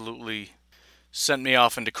absolutely sent me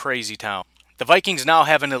off into crazy town. The Vikings now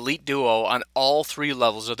have an elite duo on all three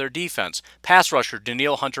levels of their defense. Pass rusher,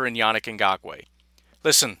 Daniil Hunter and Yannick Ngakoue.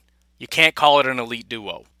 Listen, you can't call it an elite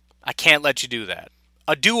duo. I can't let you do that.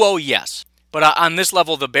 A duo, yes. But on this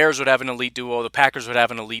level, the Bears would have an elite duo. The Packers would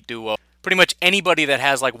have an elite duo. Pretty much anybody that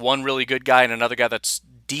has like one really good guy and another guy that's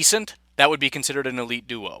decent, that would be considered an elite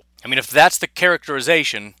duo. I mean, if that's the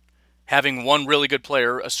characterization, having one really good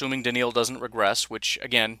player, assuming Daniil doesn't regress, which,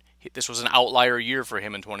 again, this was an outlier year for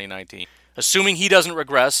him in 2019. Assuming he doesn't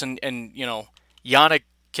regress and Yannick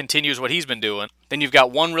continues what he's been doing, then you've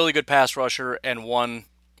got one really good pass rusher and one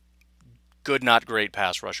good, not great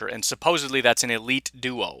pass rusher. And supposedly that's an elite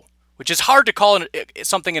duo, which is hard to call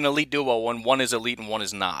something an elite duo when one is elite and one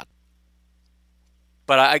is not.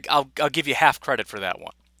 But I'll give you half credit for that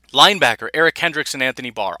one. Linebacker, Eric Hendricks and Anthony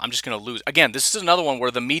Barr. I'm just going to lose. Again, this is another one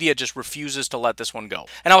where the media just refuses to let this one go.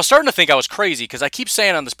 And I was starting to think I was crazy because I keep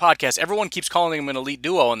saying on this podcast, everyone keeps calling them an elite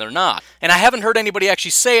duo, and they're not. And I haven't heard anybody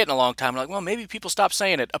actually say it in a long time. I'm like, well, maybe people stop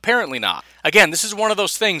saying it. Apparently not. Again, this is one of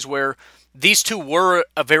those things where these two were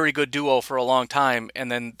a very good duo for a long time,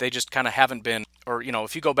 and then they just kind of haven't been. Or,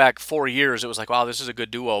 if you go back 4 years, it was like, wow, this is a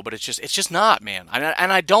good duo. But it's just not, man.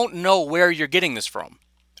 And I don't know where you're getting this from.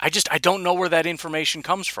 I don't know where that information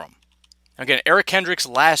comes from. Again, Eric Hendricks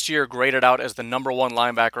last year graded out as the number 1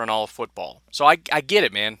 linebacker in all of football. So I get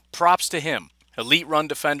it, man. Props to him. Elite run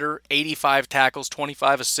defender, 85 tackles,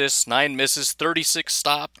 25 assists, 9 misses, 36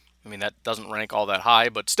 stops. I mean, that doesn't rank all that high,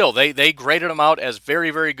 but still, they graded him out as very,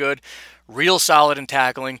 very good. Real solid in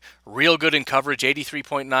tackling, real good in coverage,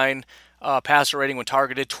 83.9 passer rating when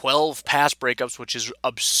targeted, 12 pass breakups, which is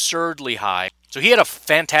absurdly high. So he had a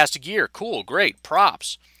fantastic year. Cool, great,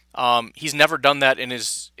 props. He's never done that in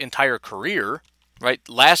his entire career, right?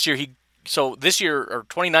 This year, or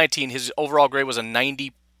 2019, his overall grade was a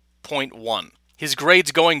 90.1. His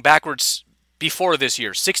grades going backwards before this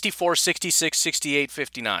year, 64, 66, 68,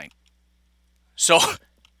 59. So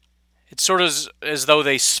it's sort of as though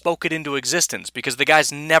they spoke it into existence because the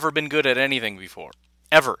guy's never been good at anything before.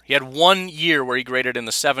 Ever. He had 1 year where he graded in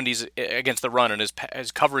the 70s against the run, and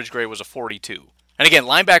his coverage grade was a 42. And again,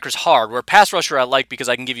 linebacker's hard. Where pass rusher I like because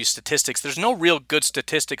I can give you statistics. There's no real good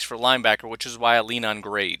statistics for linebacker, which is why I lean on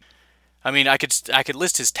grade. I mean, I could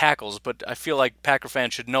list his tackles, but I feel like Packer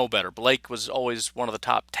fans should know better. Blake was always one of the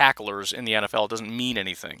top tacklers in the NFL. It doesn't mean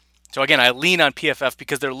anything. So again, I lean on PFF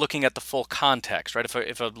because they're looking at the full context, right?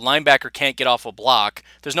 If a linebacker can't get off a block,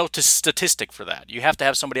 there's no statistic for that. You have to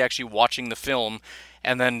have somebody actually watching the film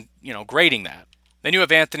and then, grading that. Then you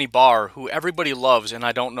have Anthony Barr, who everybody loves, and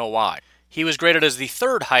I don't know why. He was graded as the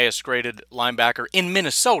 3rd highest graded linebacker in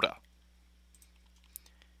Minnesota.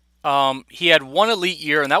 He had 1 elite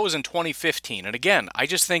year, and that was in 2015. And again, I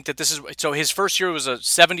just think that so his first year was a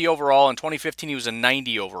 70 overall. In 2015, he was a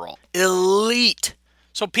 90 overall. Elite!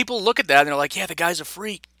 So people look at that, and they're like, yeah, the guy's a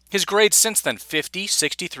freak. His grades since then, 50,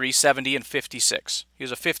 63, 70, and 56. He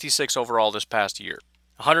was a 56 overall this past year.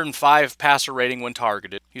 105 passer rating when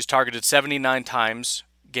targeted. He was targeted 79 times.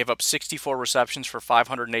 Gave up 64 receptions for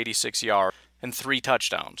 586 yards and 3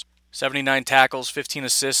 touchdowns. 79 tackles, 15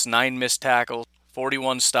 assists, 9 missed tackles,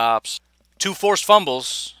 41 stops, 2 forced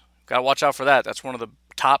fumbles. Got to watch out for that. That's one of the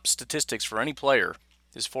top statistics for any player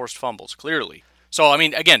is forced fumbles, clearly. So, I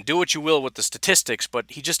mean, again, do what you will with the statistics, but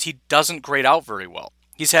he doesn't grade out very well.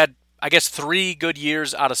 He's had, I guess, 3 good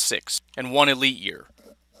years out of 6 and 1 elite year.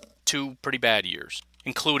 2 pretty bad years,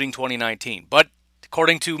 including 2019. But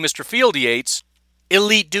according to Mr. Field Yates,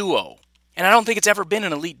 elite duo. And I don't think it's ever been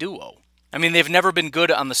an elite duo. I mean, they've never been good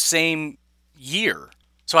on the same year.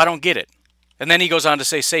 So I don't get it. And then he goes on to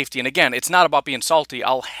say safety. And again, it's not about being salty.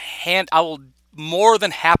 I will more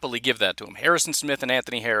than happily give that to him. Harrison Smith and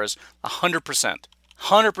Anthony Harris, 100%.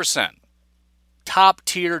 100%. Top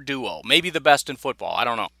tier duo. Maybe the best in football. I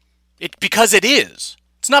don't know. Because it is.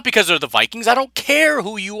 It's not because they're the Vikings. I don't care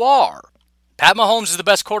who you are. Pat Mahomes is the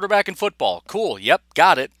best quarterback in football. Cool. Yep.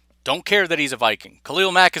 Got it. Don't care that he's a Viking.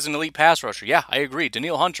 Khalil Mack is an elite pass rusher. Yeah, I agree.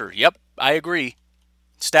 Daniil Hunter. Yep, I agree.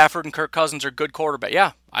 Stafford and Kirk Cousins are good quarterbacks.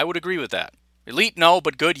 Yeah, I would agree with that. Elite, no,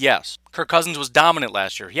 but good, yes. Kirk Cousins was dominant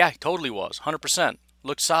last year. Yeah, he totally was. 100%.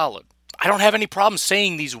 Looked solid. I don't have any problem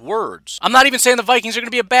saying these words. I'm not even saying the Vikings are going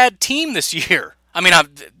to be a bad team this year. I mean,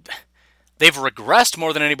 they've regressed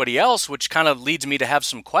more than anybody else, which kind of leads me to have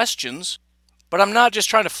some questions. But I'm not just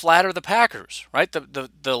trying to flatter the Packers, right?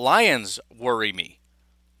 The Lions worry me.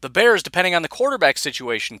 The Bears, depending on the quarterback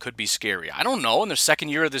situation, could be scary. I don't know. In their second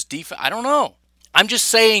year of this defense, I don't know. I'm just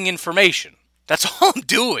saying information. That's all I'm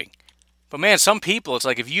doing. But man, some people, it's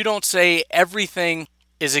like if you don't say everything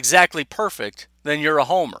is exactly perfect, then you're a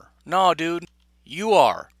homer. No, dude, you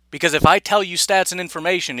are. Because if I tell you stats and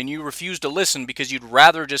information and you refuse to listen because you'd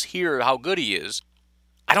rather just hear how good he is,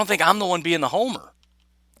 I don't think I'm the one being the homer.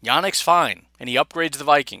 Yannick's fine, and he upgrades the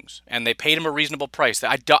Vikings, and they paid him a reasonable price.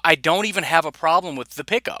 I don't even have a problem with the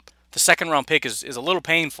pickup. The second-round pick is a little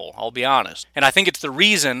painful, I'll be honest. And I think it's the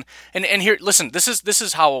reason, and here, listen, this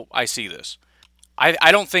is how I see this.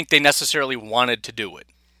 I don't think they necessarily wanted to do it,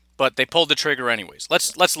 but they pulled the trigger anyways.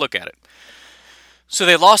 Let's look at it. So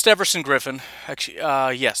they lost Everson Griffin. Actually,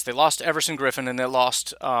 yes, they lost Everson Griffin, and they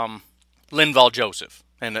lost Linval Joseph.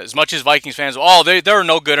 And as much as Vikings fans, they're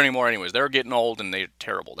no good anymore anyways. They're getting old and they're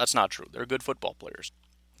terrible. That's not true. They're good football players.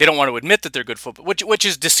 They don't want to admit that they're good football, which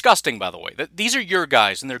is disgusting, by the way. These are your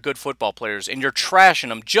guys and they're good football players, and you're trashing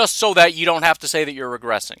them just so that you don't have to say that you're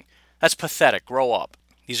regressing. That's pathetic. Grow up.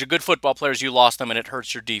 These are good football players. You lost them, and it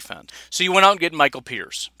hurts your defense. So you went out and get Michael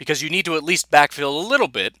Pierce because you need to at least backfill a little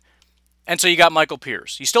bit. And so you got Michael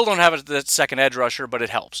Pierce. You still don't have that second edge rusher, but it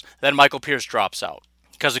helps. Then Michael Pierce drops out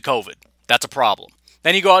because of COVID. That's a problem.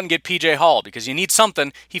 Then you go out and get P.J. Hall because you need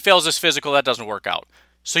something. He fails his physical. That doesn't work out.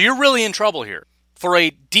 So you're really in trouble here. For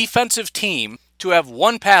a defensive team to have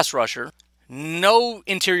one pass rusher, no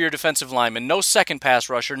interior defensive lineman, no second pass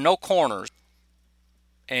rusher, no corners,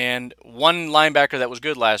 and one linebacker that was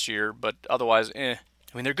good last year, but otherwise, I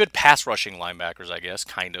mean, they're good pass rushing linebackers, I guess,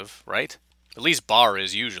 kind of, right? At least Barr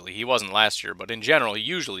is usually. He wasn't last year, but in general, he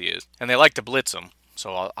usually is. And they like to blitz him.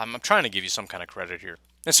 So I'm trying to give you some kind of credit here.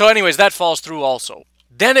 And so anyways, that falls through also.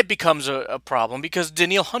 Then it becomes a problem because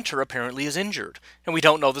Danielle Hunter apparently is injured. And we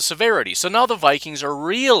don't know the severity. So now the Vikings are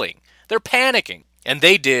reeling. They're panicking. And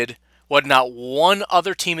they did what not one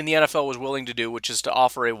other team in the NFL was willing to do, which is to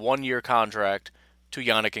offer a one-year contract to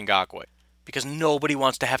Yannick Ngakoue. Because nobody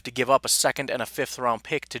wants to have to give up a second and a fifth round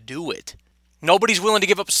pick to do it. Nobody's willing to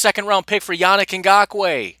give up a second round pick for Yannick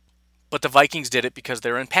Ngakoue. But the Vikings did it because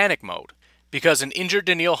they're in panic mode. Because an injured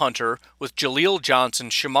Danielle Hunter with Jaleel Johnson,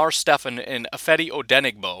 Shamar Stephen, and Afedi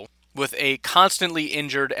Odenigbo, with a constantly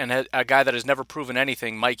injured and a guy that has never proven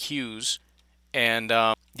anything, Mike Hughes, and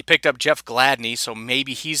you picked up Jeff Gladney, so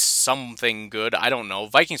maybe he's something good. I don't know.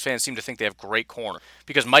 Vikings fans seem to think they have great corner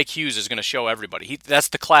because Mike Hughes is going to show everybody. That's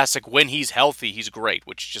the classic, when he's healthy, he's great,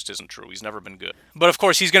 which just isn't true. He's never been good. But of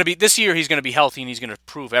course, this year he's going to be healthy and he's going to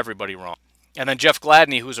prove everybody wrong. And then Jeff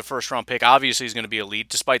Gladney, who's a first-round pick, obviously is going to be elite,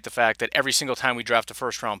 despite the fact that every single time we draft a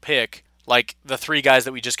first-round pick, like the three guys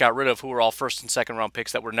that we just got rid of who were all first and second round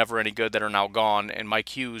picks that were never any good that are now gone, and Mike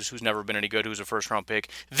Hughes, who's never been any good, who's a first round pick.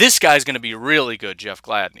 This guy's going to be really good, Jeff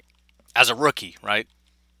Gladney, as a rookie, right?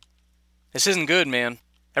 This isn't good, man.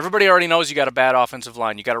 Everybody already knows you got a bad offensive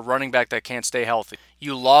line. You got a running back that can't stay healthy.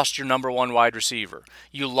 You lost your number one wide receiver.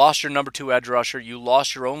 You lost your number two edge rusher. You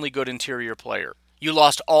lost your only good interior player. You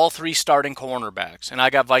lost all three starting cornerbacks. And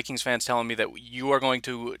I got Vikings fans telling me that you are going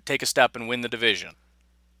to take a step and win the division.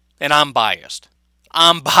 And I'm biased.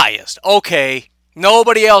 Okay.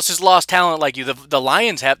 Nobody else has lost talent like you. The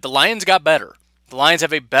Lions have. The Lions got better. The Lions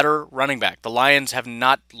have a better running back. The Lions have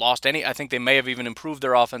not lost any. I think they may have even improved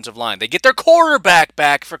their offensive line. They get their quarterback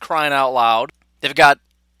back, for crying out loud. They've got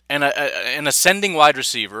an ascending wide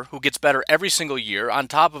receiver who gets better every single year, on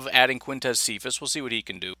top of adding Quintez Cephas. We'll see what he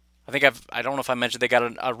can do. I don't know if I mentioned they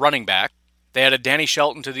got a running back. They added Danny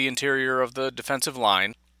Shelton to the interior of the defensive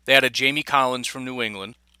line. They added Jamie Collins from New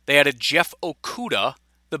England. They added Jeff Okudah,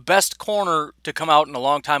 the best corner to come out in a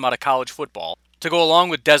long time out of college football, to go along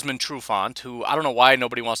with Desmond Trufant, who I don't know why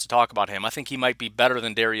nobody wants to talk about him. I think he might be better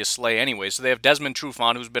than Darius Slay anyway. So they have Desmond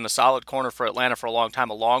Trufant, who's been a solid corner for Atlanta for a long time,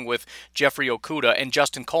 along with Jeffrey Okudah, and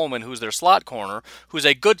Justin Coleman, who's their slot corner, who's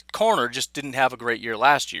a good corner, just didn't have a great year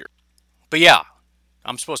last year. But yeah,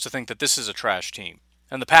 I'm supposed to think that this is a trash team.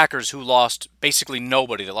 And the Packers, who lost basically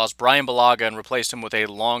nobody, they lost Brian Bulaga and replaced him with a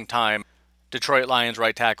long-time Detroit Lions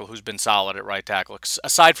right tackle who's been solid at right tackle,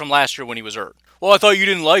 aside from last year when he was hurt. Well, I thought you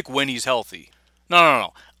didn't like when he's healthy.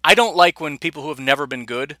 No. I don't like when people who have never been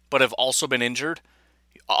good but have also been injured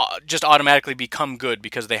just automatically become good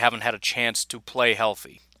because they haven't had a chance to play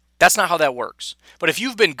healthy. That's not how that works. But if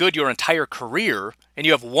you've been good your entire career and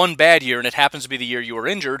you have one bad year and it happens to be the year you were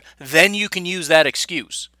injured, then you can use that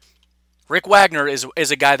excuse. Rick Wagner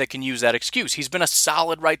is a guy that can use that excuse. He's been a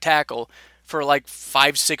solid right tackle for like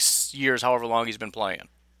 5-6 years, however long he's been playing.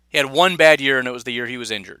 He had one bad year and it was the year he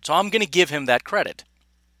was injured. So I'm going to give him that credit.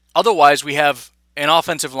 Otherwise, we have an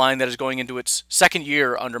offensive line that is going into its second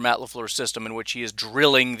year under Matt LaFleur's system, in which he is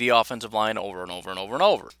drilling the offensive line over and over and over and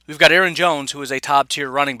over. We've got Aaron Jones, who is a top-tier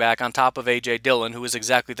running back, on top of A.J. Dillon, who is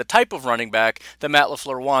exactly the type of running back that Matt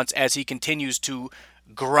LaFleur wants as he continues to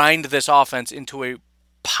grind this offense into a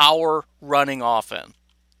power-running offense.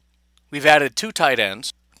 We've added 2 tight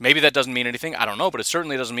ends. Maybe that doesn't mean anything. I don't know, but it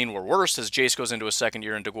certainly doesn't mean we're worse as Jace goes into his second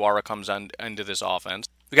year and DeGuara comes into this offense.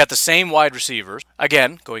 We got the same wide receivers,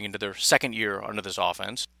 again, going into their second year under this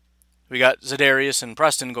offense. We got Za'Darius and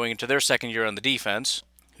Preston going into their second year on the defense.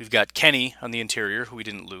 We've got Kenny on the interior, who we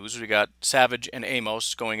didn't lose. We got Savage and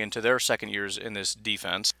Amos going into their second years in this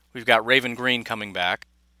defense. We've got Raven Green coming back,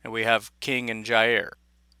 and we have King and Jair.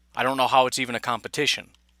 I don't know how it's even a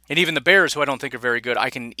competition. And even the Bears, who I don't think are very good, I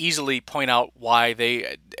can easily point out why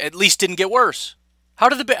they at least didn't get worse. How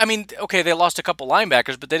did they lost a couple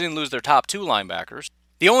linebackers, but they didn't lose their top 2 linebackers.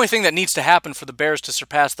 The only thing that needs to happen for the Bears to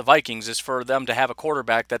surpass the Vikings is for them to have a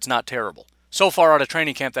quarterback that's not terrible. So far out of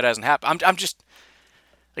training camp, that hasn't happened. I'm just,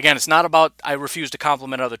 again, it's not about I refuse to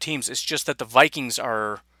compliment other teams. It's just that the Vikings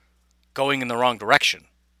are going in the wrong direction.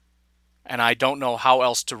 And I don't know how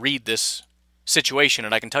else to read this situation.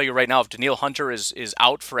 And I can tell you right now, if Danielle Hunter is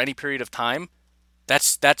out for any period of time,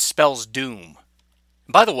 that spells doom.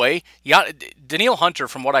 And by the way, Danielle Hunter,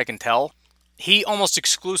 from what I can tell, he almost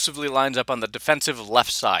exclusively lines up on the defensive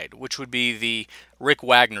left side, which would be the Rick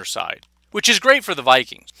Wagner side, which is great for the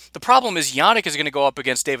Vikings. The problem is Yannick is going to go up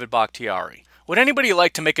against David Bakhtiari. Would anybody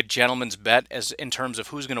like to make a gentleman's bet as in terms of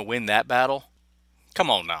who's going to win that battle?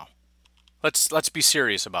 Come on now. Let's be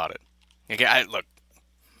serious about it. Okay, I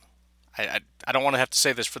don't want to have to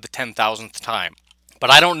say this for the 10,000th time,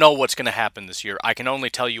 but I don't know what's going to happen this year. I can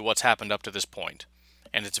only tell you what's happened up to this point,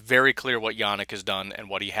 and it's very clear what Yannick has done and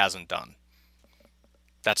what he hasn't done.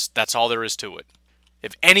 That's all there is to it.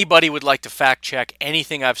 If anybody would like to fact check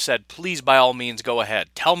anything I've said, please by all means go ahead.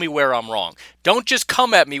 Tell me where I'm wrong. Don't just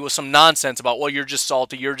come at me with some nonsense about, well, you're just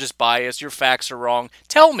salty, you're just biased, your facts are wrong.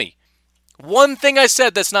 Tell me one thing I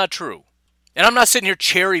said that's not true. And I'm not sitting here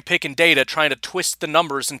cherry-picking data trying to twist the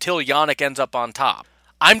numbers until Yannick ends up on top.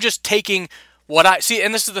 I'm just taking what I see,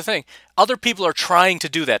 and this is the thing. Other people are trying to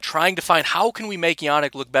do that, trying to find how can we make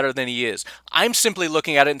Yannick look better than he is. I'm simply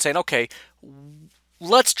looking at it and saying, okay,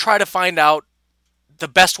 let's try to find out the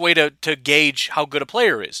best way to gauge how good a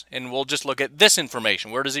player is. And we'll just look at this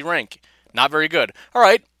information. Where does he rank? Not very good. All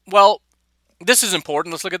right, well, this is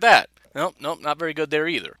important. Let's look at that. Nope, not very good there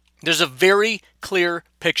either. There's a very clear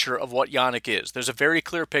picture of what Yannick is. There's a very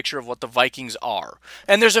clear picture of what the Vikings are.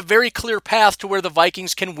 And there's a very clear path to where the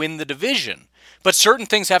Vikings can win the division. But certain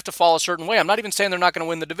things have to fall a certain way. I'm not even saying they're not going to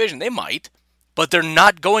win the division. They might. But they're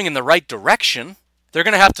not going in the right direction. They're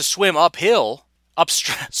going to have to swim uphill.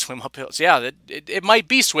 Swim uphill. So yeah, it might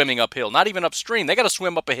be swimming uphill, not even upstream. They got to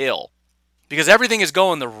swim up a hill. Because everything is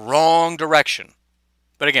going the wrong direction.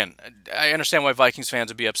 But again, I understand why Vikings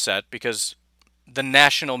fans would be upset because the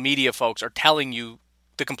national media folks are telling you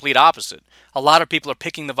the complete opposite. A lot of people are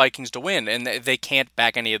picking the Vikings to win, and they can't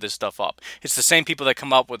back any of this stuff up. It's the same people that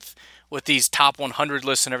come up with these top 100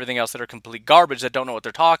 lists and everything else that are complete garbage that don't know what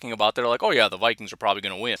they're talking about. They're like, oh yeah, the Vikings are probably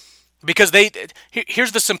going to win. Because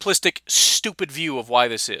here's the simplistic, stupid view of why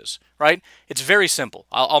this is, right? It's very simple.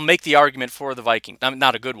 I'll make the argument for the Vikings.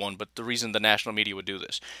 Not a good one, but the reason the national media would do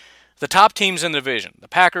this. The top teams in the division, the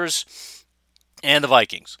Packers and the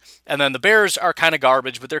Vikings. And then the Bears are kind of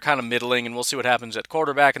garbage, but they're kind of middling, and we'll see what happens at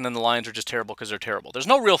quarterback. And then the Lions are just terrible because they're terrible. There's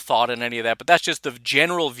no real thought in any of that, but that's just the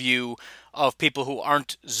general view of people who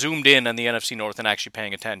aren't zoomed in on the NFC North and actually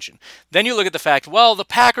paying attention. Then you look at the fact, well, the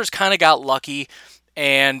Packers kind of got lucky,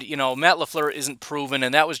 and, you know, Matt LaFleur isn't proven,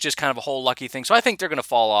 and that was just kind of a whole lucky thing. So I think they're going to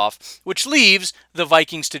fall off, which leaves the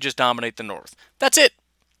Vikings to just dominate the North. That's it.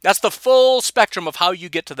 That's the full spectrum of how you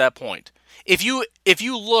get to that point. If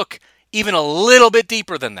you look even a little bit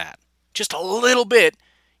deeper than that, just a little bit,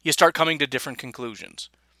 you start coming to different conclusions.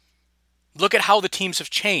 Look at how the teams have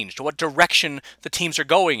changed, what direction the teams are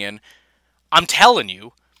going in. I'm telling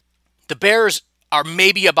you, the Bears are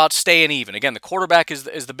maybe about staying even. Again, the quarterback is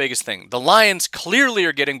the biggest thing. The Lions clearly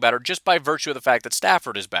are getting better just by virtue of the fact that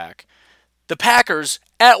Stafford is back. The Packers,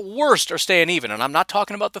 at worst, are staying even. And I'm not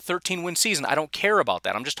talking about the 13-win season. I don't care about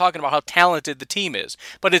that. I'm just talking about how talented the team is.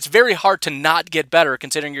 But it's very hard to not get better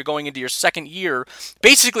considering you're going into your second year,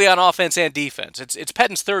 basically on offense and defense. It's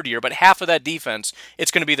Pettine's third year, but half of that defense,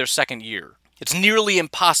 it's going to be their second year. It's nearly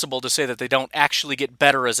impossible to say that they don't actually get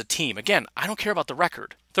better as a team. Again, I don't care about the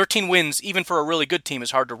record. 13 wins, even for a really good team,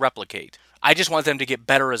 is hard to replicate. I just want them to get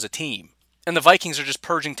better as a team. And the Vikings are just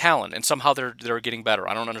purging talent, and somehow they're getting better.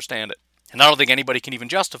 I don't understand it. And I don't think anybody can even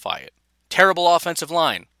justify it. Terrible offensive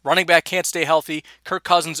line. Running back can't stay healthy. Kirk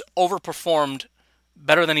Cousins overperformed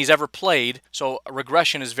better than he's ever played, so a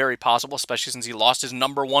regression is very possible, especially since he lost his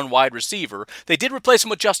number one wide receiver. They did replace him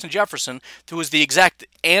with Justin Jefferson, who is the exact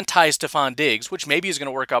anti-Stephon Diggs, which maybe is going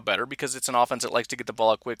to work out better because it's an offense that likes to get the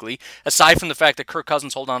ball out quickly, aside from the fact that Kirk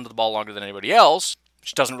Cousins holds on to the ball longer than anybody else,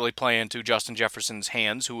 which doesn't really play into Justin Jefferson's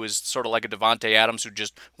hands, who is sort of like a Devontae Adams who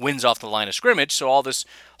just wins off the line of scrimmage, so all this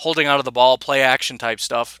holding out of the ball, play action type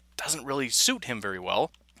stuff doesn't really suit him very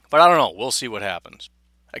well. But I don't know. We'll see what happens.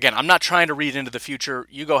 Again, I'm not trying to read into the future.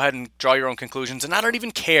 You go ahead and draw your own conclusions, and I don't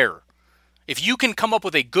even care. If you can come up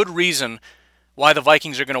with a good reason why the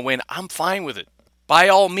Vikings are going to win, I'm fine with it. By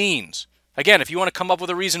all means. Again, if you want to come up with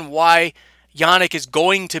a reason why Yannick is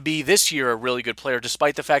going to be this year a really good player,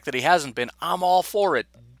 despite the fact that he hasn't been, I'm all for it.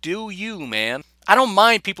 Do you, man? I don't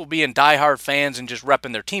mind people being diehard fans and just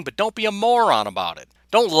repping their team, but don't be a moron about it.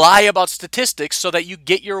 Don't lie about statistics so that you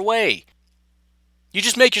get your way. You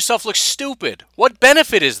just make yourself look stupid. What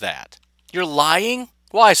benefit is that? You're lying?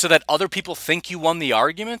 Why, so that other people think you won the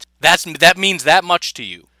argument? That means that much to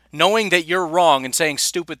you. Knowing that you're wrong and saying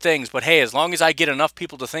stupid things, but hey, as long as I get enough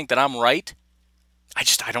people to think that I'm right,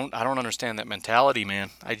 I don't understand that mentality, man.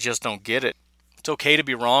 I just don't get it. It's okay to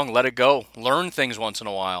be wrong. Let it go. Learn things once in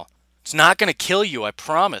a while. It's not going to kill you, I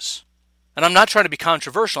promise. And I'm not trying to be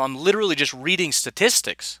controversial. I'm literally just reading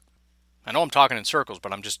statistics. I know I'm talking in circles,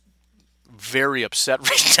 but I'm just very upset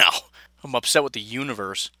right now. I'm upset with the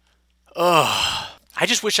universe. Ugh. I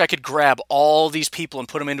just wish I could grab all these people and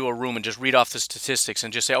put them into a room and just read off the statistics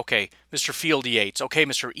and just say, okay, Mr. Field Yates, okay,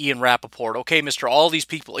 Mr. Ian Rappaport, okay, Mr. all these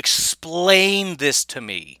people, explain this to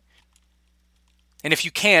me. And if you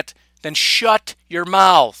can't, then shut your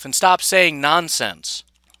mouth and stop saying nonsense.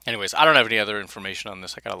 Anyways, I don't have any other information on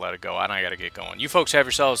this. I gotta let it go, and I gotta get going. You folks have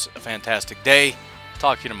yourselves a fantastic day.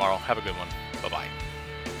 Talk to you tomorrow. Have a good one. Bye-bye.